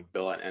feeling,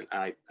 Bill. And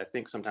I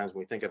think sometimes when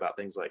we think about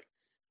things like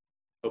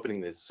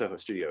opening the Soho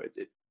studio,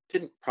 it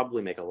didn't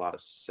probably make a lot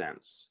of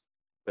sense,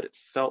 but it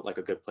felt like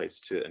a good place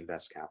to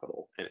invest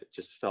capital, and it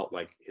just felt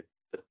like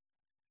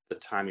the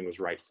timing was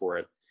right for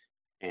it.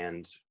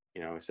 And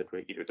I said,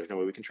 "Wait, there's no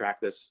way we can track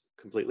this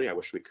completely. I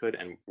wish we could,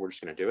 and we're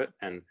just going to do it."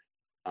 And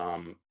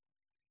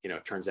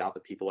it turns out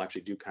that people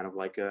actually do kind of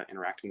like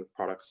interacting with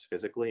products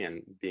physically,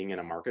 and being in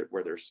a market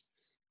where there's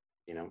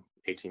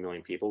 18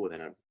 million people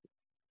within a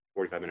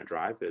 45-minute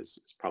drive is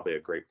probably a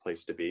great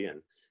place to be,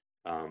 and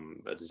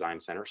a design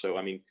center. So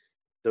I mean,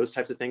 those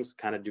types of things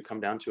kind of do come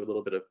down to a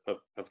little bit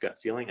of gut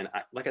feeling. And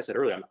like I said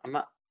earlier,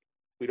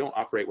 we don't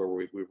operate where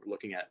we're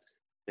looking at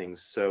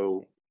things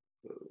so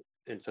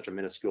in such a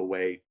minuscule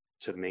way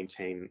to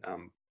maintain.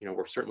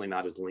 We're certainly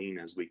not as lean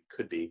as we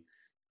could be.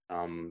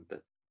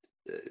 But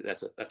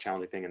that's a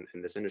challenging thing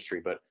in this industry.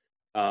 But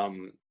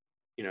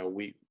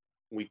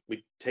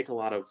we take a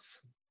lot of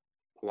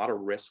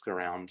risk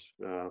around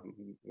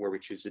where we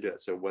choose to do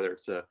it. So whether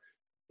it's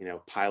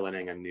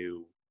piloting a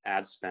new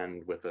ad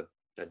spend with a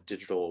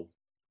digital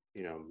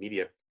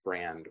media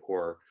brand,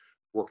 or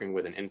working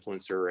with an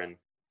influencer, and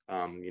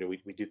we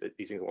do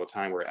these things all the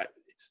time, where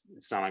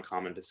it's not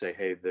uncommon to say,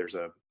 hey, there's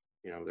a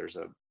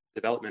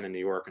development in New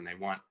York and they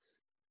want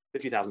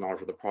 $50,000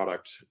 worth of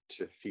product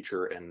to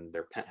feature in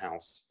their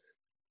penthouse.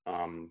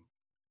 Do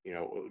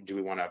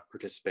we want to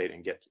participate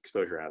and get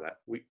exposure out of that?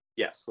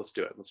 Yes, let's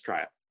do it. Let's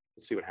try it.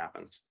 Let's see what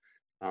happens.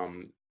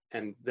 And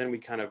then we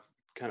kind of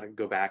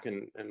go back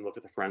and look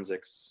at the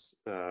forensics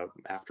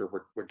after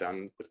we're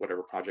done with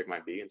whatever project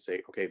might be, and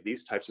say, okay,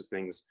 these types of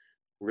things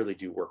really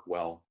do work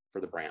well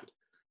for the brand.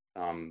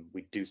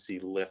 We do see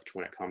lift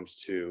when it comes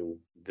to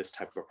this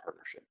type of a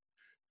partnership.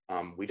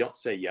 We don't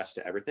say yes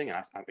to everything, and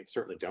I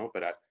certainly don't,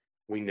 but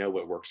we know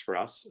what works for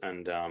us,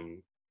 and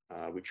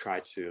we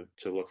try to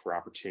look for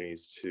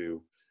opportunities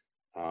to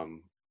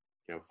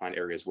find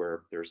areas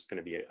where there's going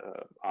to be a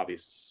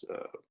obvious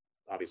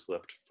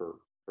lift for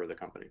the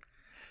company.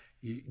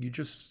 You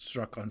just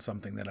struck on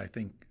something that I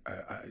think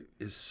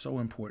is so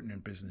important in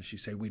business. You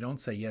say, we don't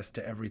say yes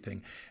to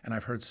everything. And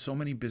I've heard so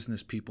many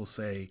business people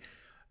say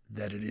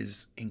that it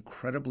is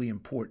incredibly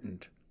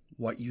important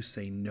what you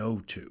say no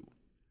to.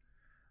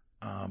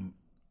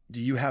 Do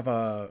you have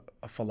a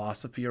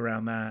philosophy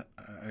around that?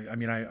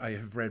 I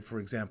have read, for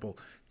example,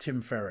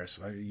 Tim Ferriss.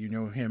 You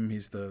know him.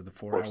 He's the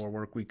 4-hour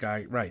work week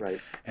guy.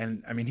 Right.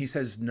 And he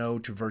says no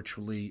to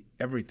virtually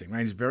everything, right?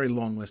 He's a very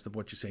long list of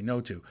what you say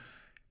no to.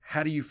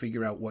 How do you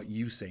figure out what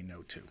you say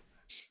no to?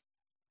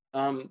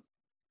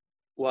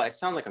 Well, I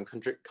sound like I'm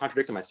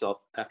contradicting myself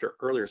after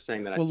earlier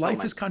saying that. Well,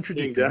 life is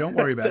contradictory. Don't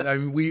worry about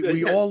it.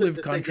 We all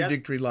live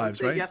contradictory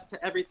lives, right? Yes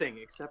to everything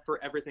except for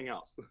everything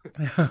else.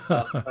 There's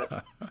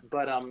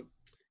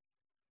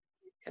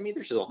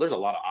a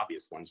lot of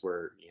obvious ones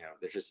where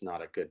there's just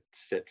not a good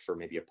fit for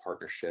maybe a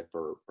partnership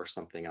or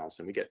something else,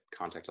 and we get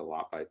contacted a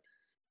lot by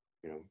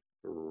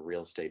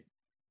real estate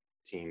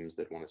teams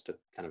that want us to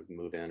kind of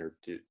move in or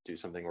do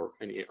something.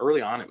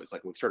 Early on, it was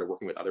like we started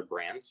working with other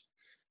brands.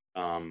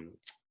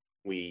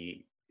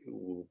 It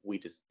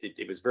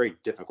was very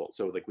difficult.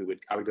 So like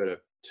I would go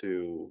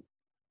to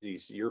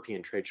these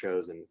European trade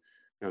shows, and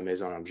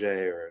Maison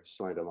Objet or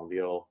Salon de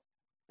Montville,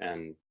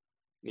 and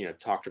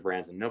talk to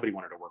brands, and nobody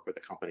wanted to work with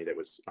a company that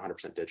was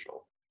 100%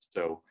 digital.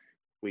 So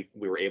we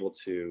were able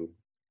to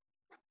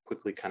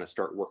quickly kind of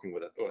start working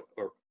with it,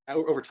 or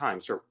over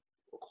time start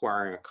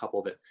acquiring a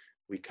couple that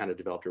we kind of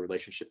developed a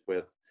relationship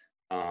with,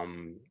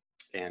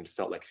 and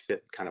felt like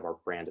fit kind of our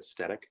brand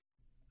aesthetic,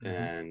 mm-hmm.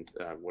 and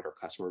what our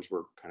customers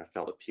were kind of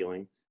felt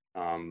appealing.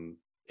 And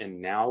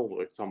now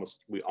we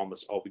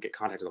get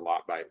contacted a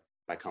lot by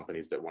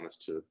companies that want us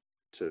to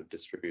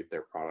distribute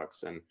their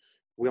products, and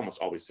we almost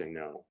always say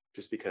no,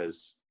 just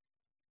because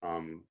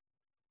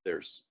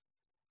there's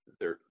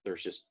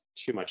just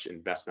too much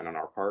investment on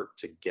our part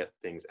to get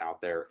things out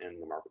there in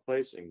the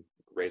marketplace and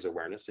raise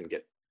awareness and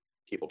get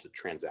people to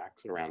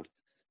transact around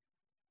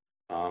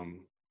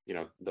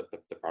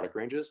the product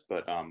ranges.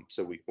 But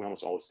so we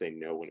almost always say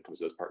no when it comes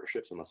to those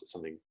partnerships, unless it's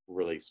something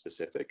really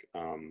specific.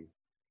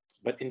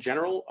 But in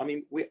general,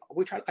 I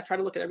try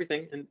to look at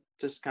everything and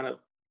just kind of,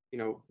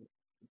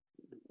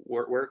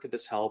 where could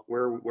this help?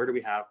 Where do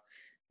we have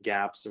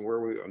gaps, and where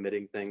are we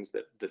omitting things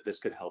that this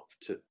could help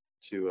to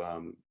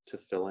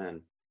fill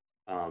in?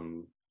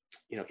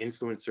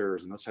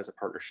 Influencers and those types of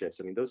partnerships.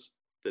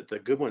 The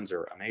good ones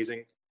are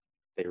amazing.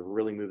 They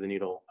really move the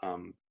needle.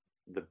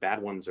 The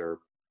bad ones are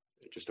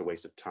just a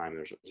waste of time.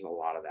 There's a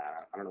lot of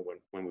that. I don't know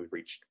when we've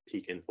reached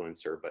peak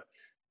influencer, but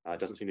it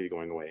doesn't seem to be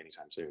going away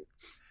anytime soon.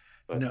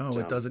 But, no,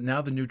 it doesn't.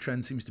 Now the new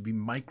trend seems to be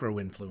micro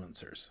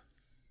influencers.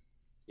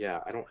 Yeah,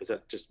 is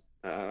that just?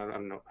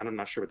 I'm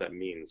not sure what that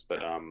means,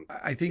 but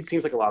I think it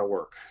seems like a lot of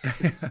work.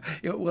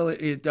 Well,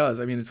 it does.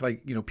 It's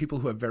like people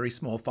who have very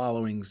small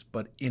followings,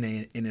 but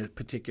in a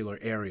particular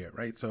area,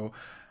 right? So,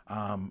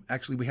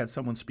 actually, we had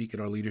someone speak at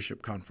our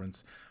leadership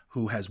conference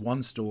who has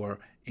one store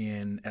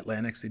in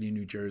Atlantic City,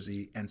 New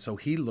Jersey, and so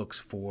he looks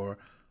for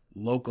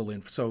local.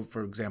 So,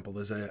 for example,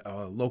 there's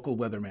a local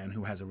weatherman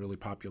who has a really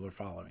popular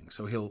following,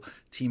 so he'll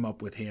team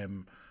up with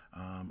him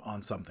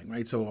on something,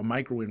 right? So a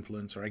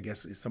micro-influencer, I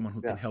guess, is someone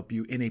who can help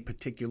you in a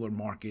particular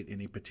market,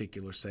 in a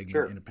particular segment,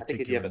 sure. in a particular I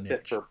think if you have a niche.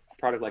 fit for a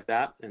product like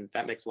that, and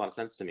that makes a lot of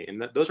sense to me.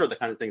 And those are the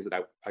kind of things that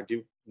I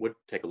would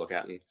take a look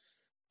at and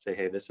say,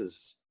 hey, this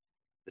is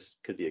this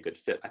could be a good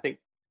fit. I think,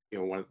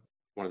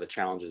 one of the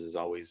challenges is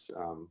always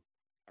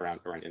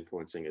around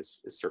influencing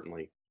is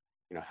certainly,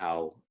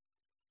 how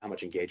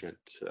much engagement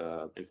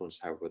influencers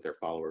have with their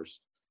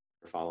followers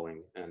or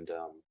following. And,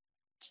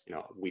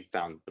 we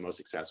found the most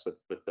success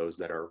with those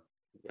that are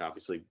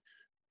obviously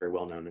very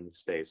well known in the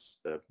space,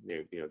 the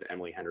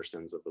Emily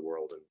Hendersons of the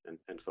world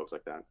and folks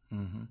like that.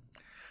 Mm-hmm.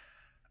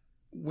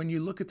 When you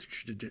look at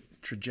the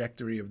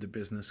trajectory of the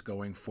business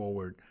going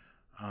forward,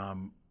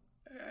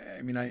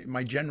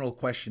 my general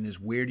question is,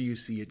 where do you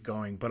see it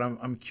going? But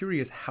I'm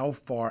curious how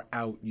far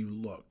out you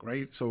look,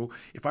 right? So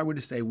if I were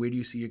to say, where do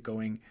you see it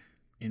going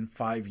in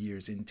 5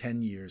 years, in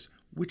 10 years,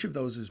 which of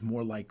those is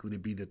more likely to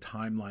be the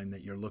timeline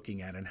that you're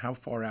looking at? And how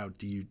far out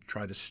do you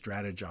try to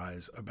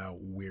strategize about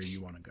where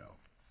you want to go?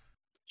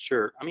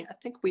 Sure. I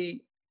think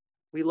we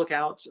look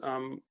out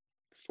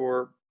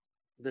for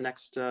the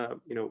next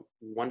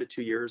 1 to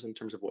 2 years in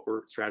terms of what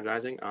we're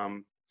strategizing.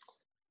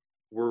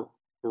 We're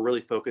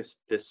really focused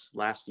this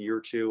last year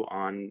or two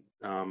on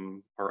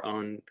our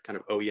own kind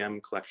of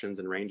OEM collections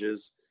and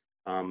ranges.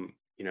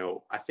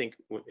 I think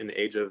in the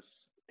age of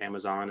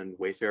Amazon and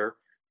Wayfair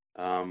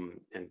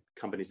and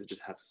companies that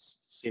just have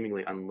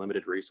seemingly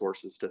unlimited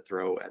resources to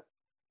throw at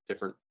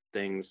different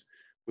things,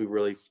 we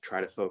really try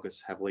to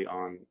focus heavily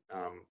on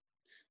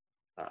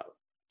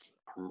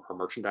our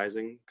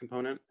merchandising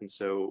component. And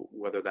so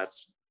whether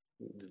that's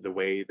the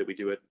way that we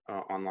do it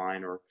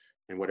online or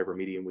in whatever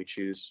medium we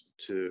choose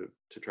to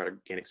try to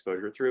gain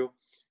exposure through,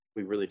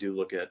 we really do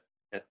look at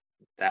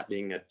that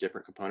being a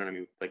different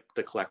component. Like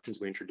the collections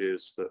we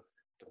introduce, the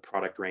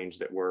product range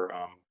that we're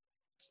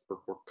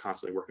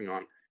constantly working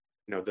on,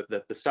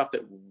 the stuff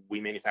that we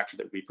manufacture,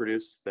 that we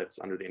produce, that's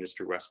under the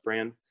Industry West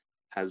brand,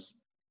 has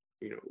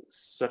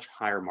such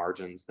higher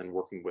margins than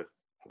working with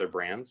other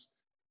brands.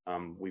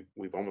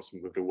 We've almost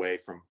moved away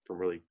from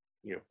really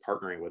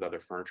partnering with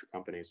other furniture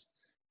companies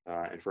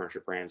and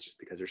furniture brands, just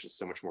because there's just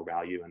so much more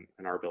value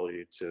in our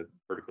ability to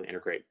vertically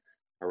integrate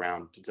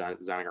around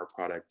designing our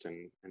product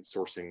and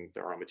sourcing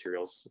the raw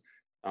materials.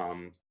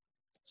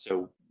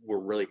 So we're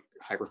really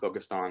hyper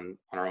focused on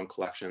our own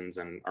collections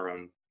and our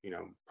own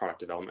product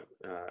development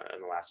in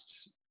the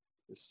last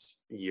this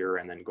year,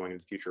 and then going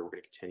into the future, we're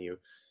going to continue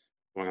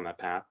going on that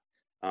path.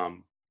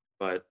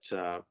 But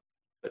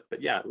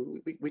yeah,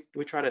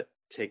 we try to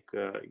take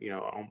a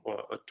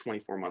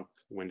 24-month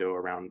window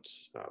around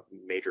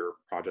major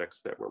projects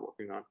that we're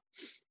working on.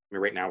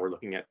 Right now we're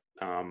looking at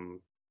now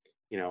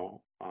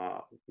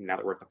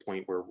that we're at the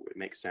point where it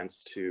makes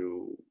sense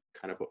to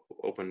kind of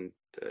open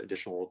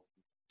additional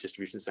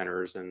distribution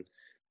centers and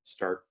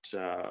start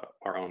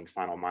our own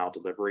final mile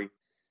delivery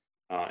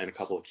in a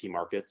couple of key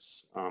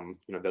markets.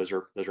 Those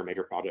are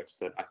major projects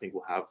that I think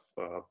will have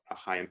a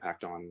high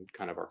impact on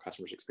kind of our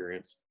customers'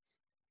 experience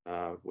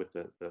with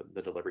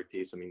the delivery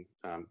piece.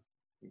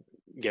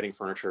 Getting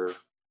furniture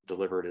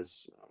delivered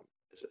is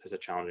a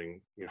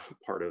challenging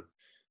part of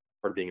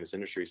being in this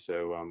industry.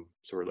 So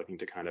we're looking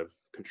to kind of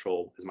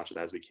control as much of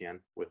that as we can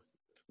with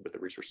the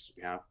resources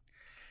we have.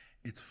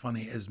 It's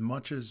funny, as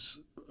much as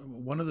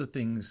one of the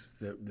things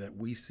that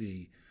we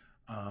see,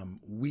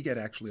 we get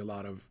actually a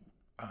lot of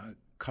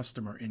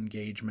customer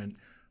engagement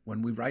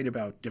when we write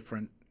about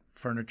different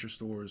furniture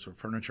stores or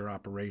furniture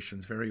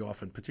operations. Very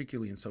often,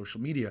 particularly in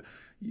social media,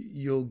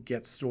 you'll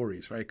get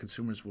stories, right?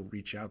 Consumers will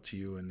reach out to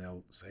you and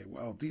they'll say,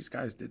 well, these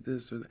guys did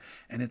this or that.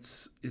 And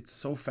it's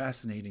so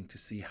fascinating to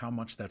see how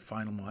much that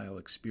final mile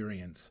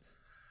experience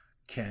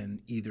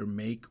can either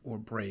make or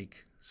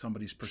break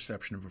somebody's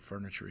perception of a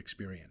furniture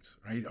experience,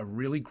 right? A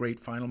really great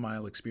final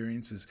mile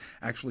experience is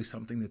actually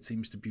something that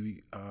seems to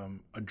be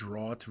a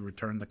draw to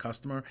return the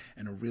customer,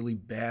 and a really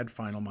bad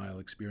final mile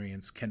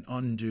experience can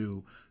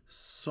undo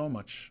so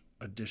much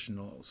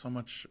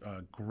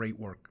great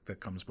work that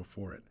comes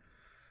before it.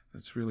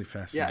 That's really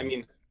fascinating.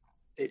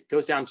 Yeah, it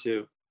goes down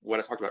to what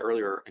I talked about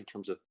earlier in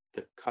terms of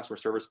the customer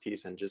service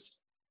piece and just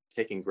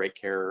taking great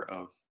care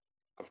of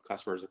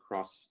customers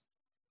across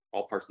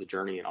all parts of the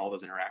journey and all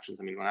those interactions.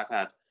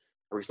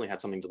 I recently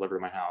had something delivered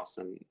to my house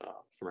and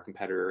from a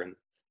competitor, and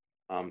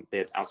they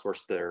had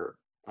outsourced their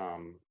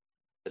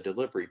the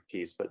delivery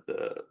piece, but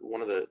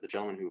one of the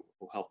gentlemen who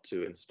helped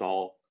to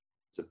install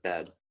the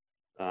bed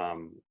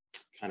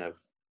kind of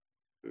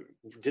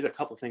did a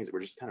couple of things that were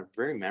just kind of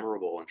very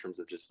memorable in terms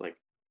of just like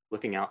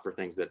looking out for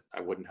things that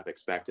I wouldn't have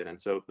expected. And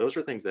so those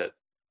are things that,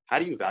 how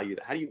do you value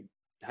that? How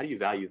do you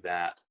value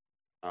that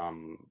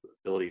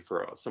ability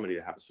for somebody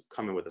to have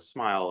come in with a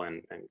smile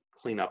and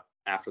clean up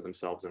after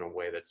themselves in a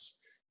way that's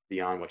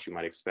beyond what you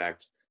might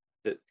expect?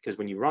 Because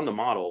when you run the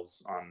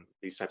models on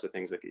these types of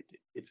things, like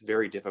it's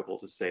very difficult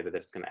to say that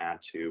it's going to add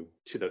to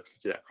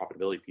that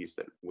profitability piece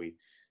that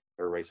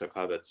everybody so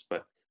covets.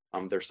 But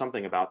there's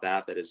something about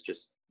that is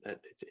just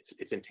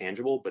it's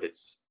intangible, but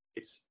it's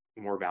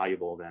more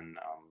valuable than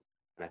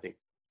and I think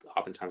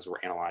oftentimes we're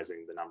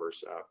analyzing the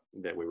numbers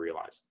that we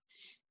realize.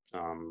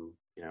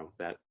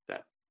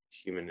 That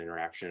human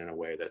interaction in a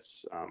way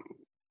that's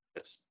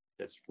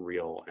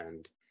real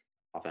and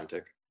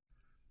authentic.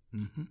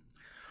 Mm-hmm.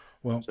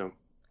 Well, so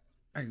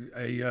I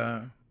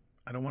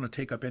I don't want to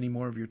take up any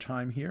more of your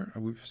time here.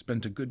 We've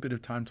spent a good bit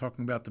of time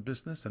talking about the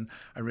business, and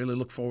I really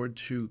look forward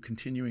to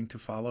continuing to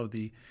follow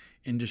the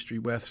Industry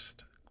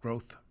West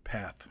growth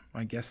path.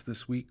 My guest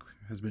this week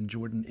has been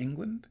Jordan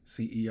England,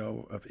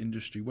 CEO of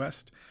Industry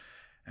West,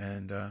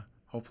 and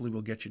hopefully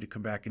we'll get you to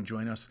come back and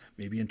join us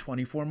maybe in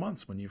 24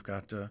 months when you've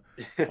got a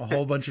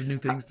whole bunch of new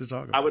things to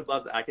talk about. I would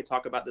love that. I could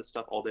talk about this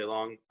stuff all day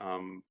long,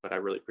 but I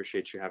really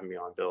appreciate you having me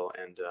on, Bill,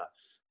 and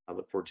I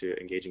look forward to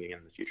engaging again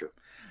in the future.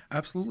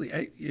 Absolutely.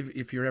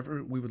 If you're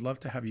ever, we would love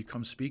to have you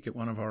come speak at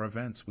one of our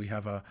events. We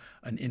have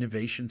an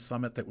innovation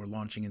summit that we're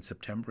launching in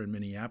September in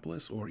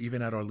Minneapolis, or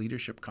even at our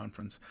leadership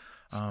conference.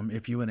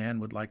 If you and Ann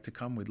would like to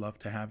come, we'd love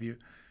to have you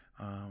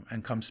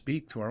and come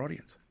speak to our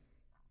audience.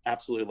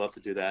 Absolutely love to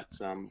do that.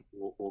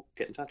 We'll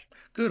get in touch.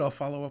 Good. I'll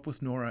follow up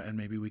with Nora, and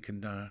maybe we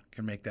can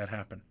make that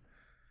happen.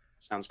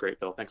 Sounds great,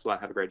 Bill. Thanks a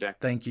lot. Have a great day.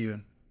 Thank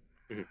you,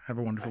 and have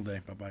a wonderful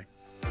day. Bye-bye.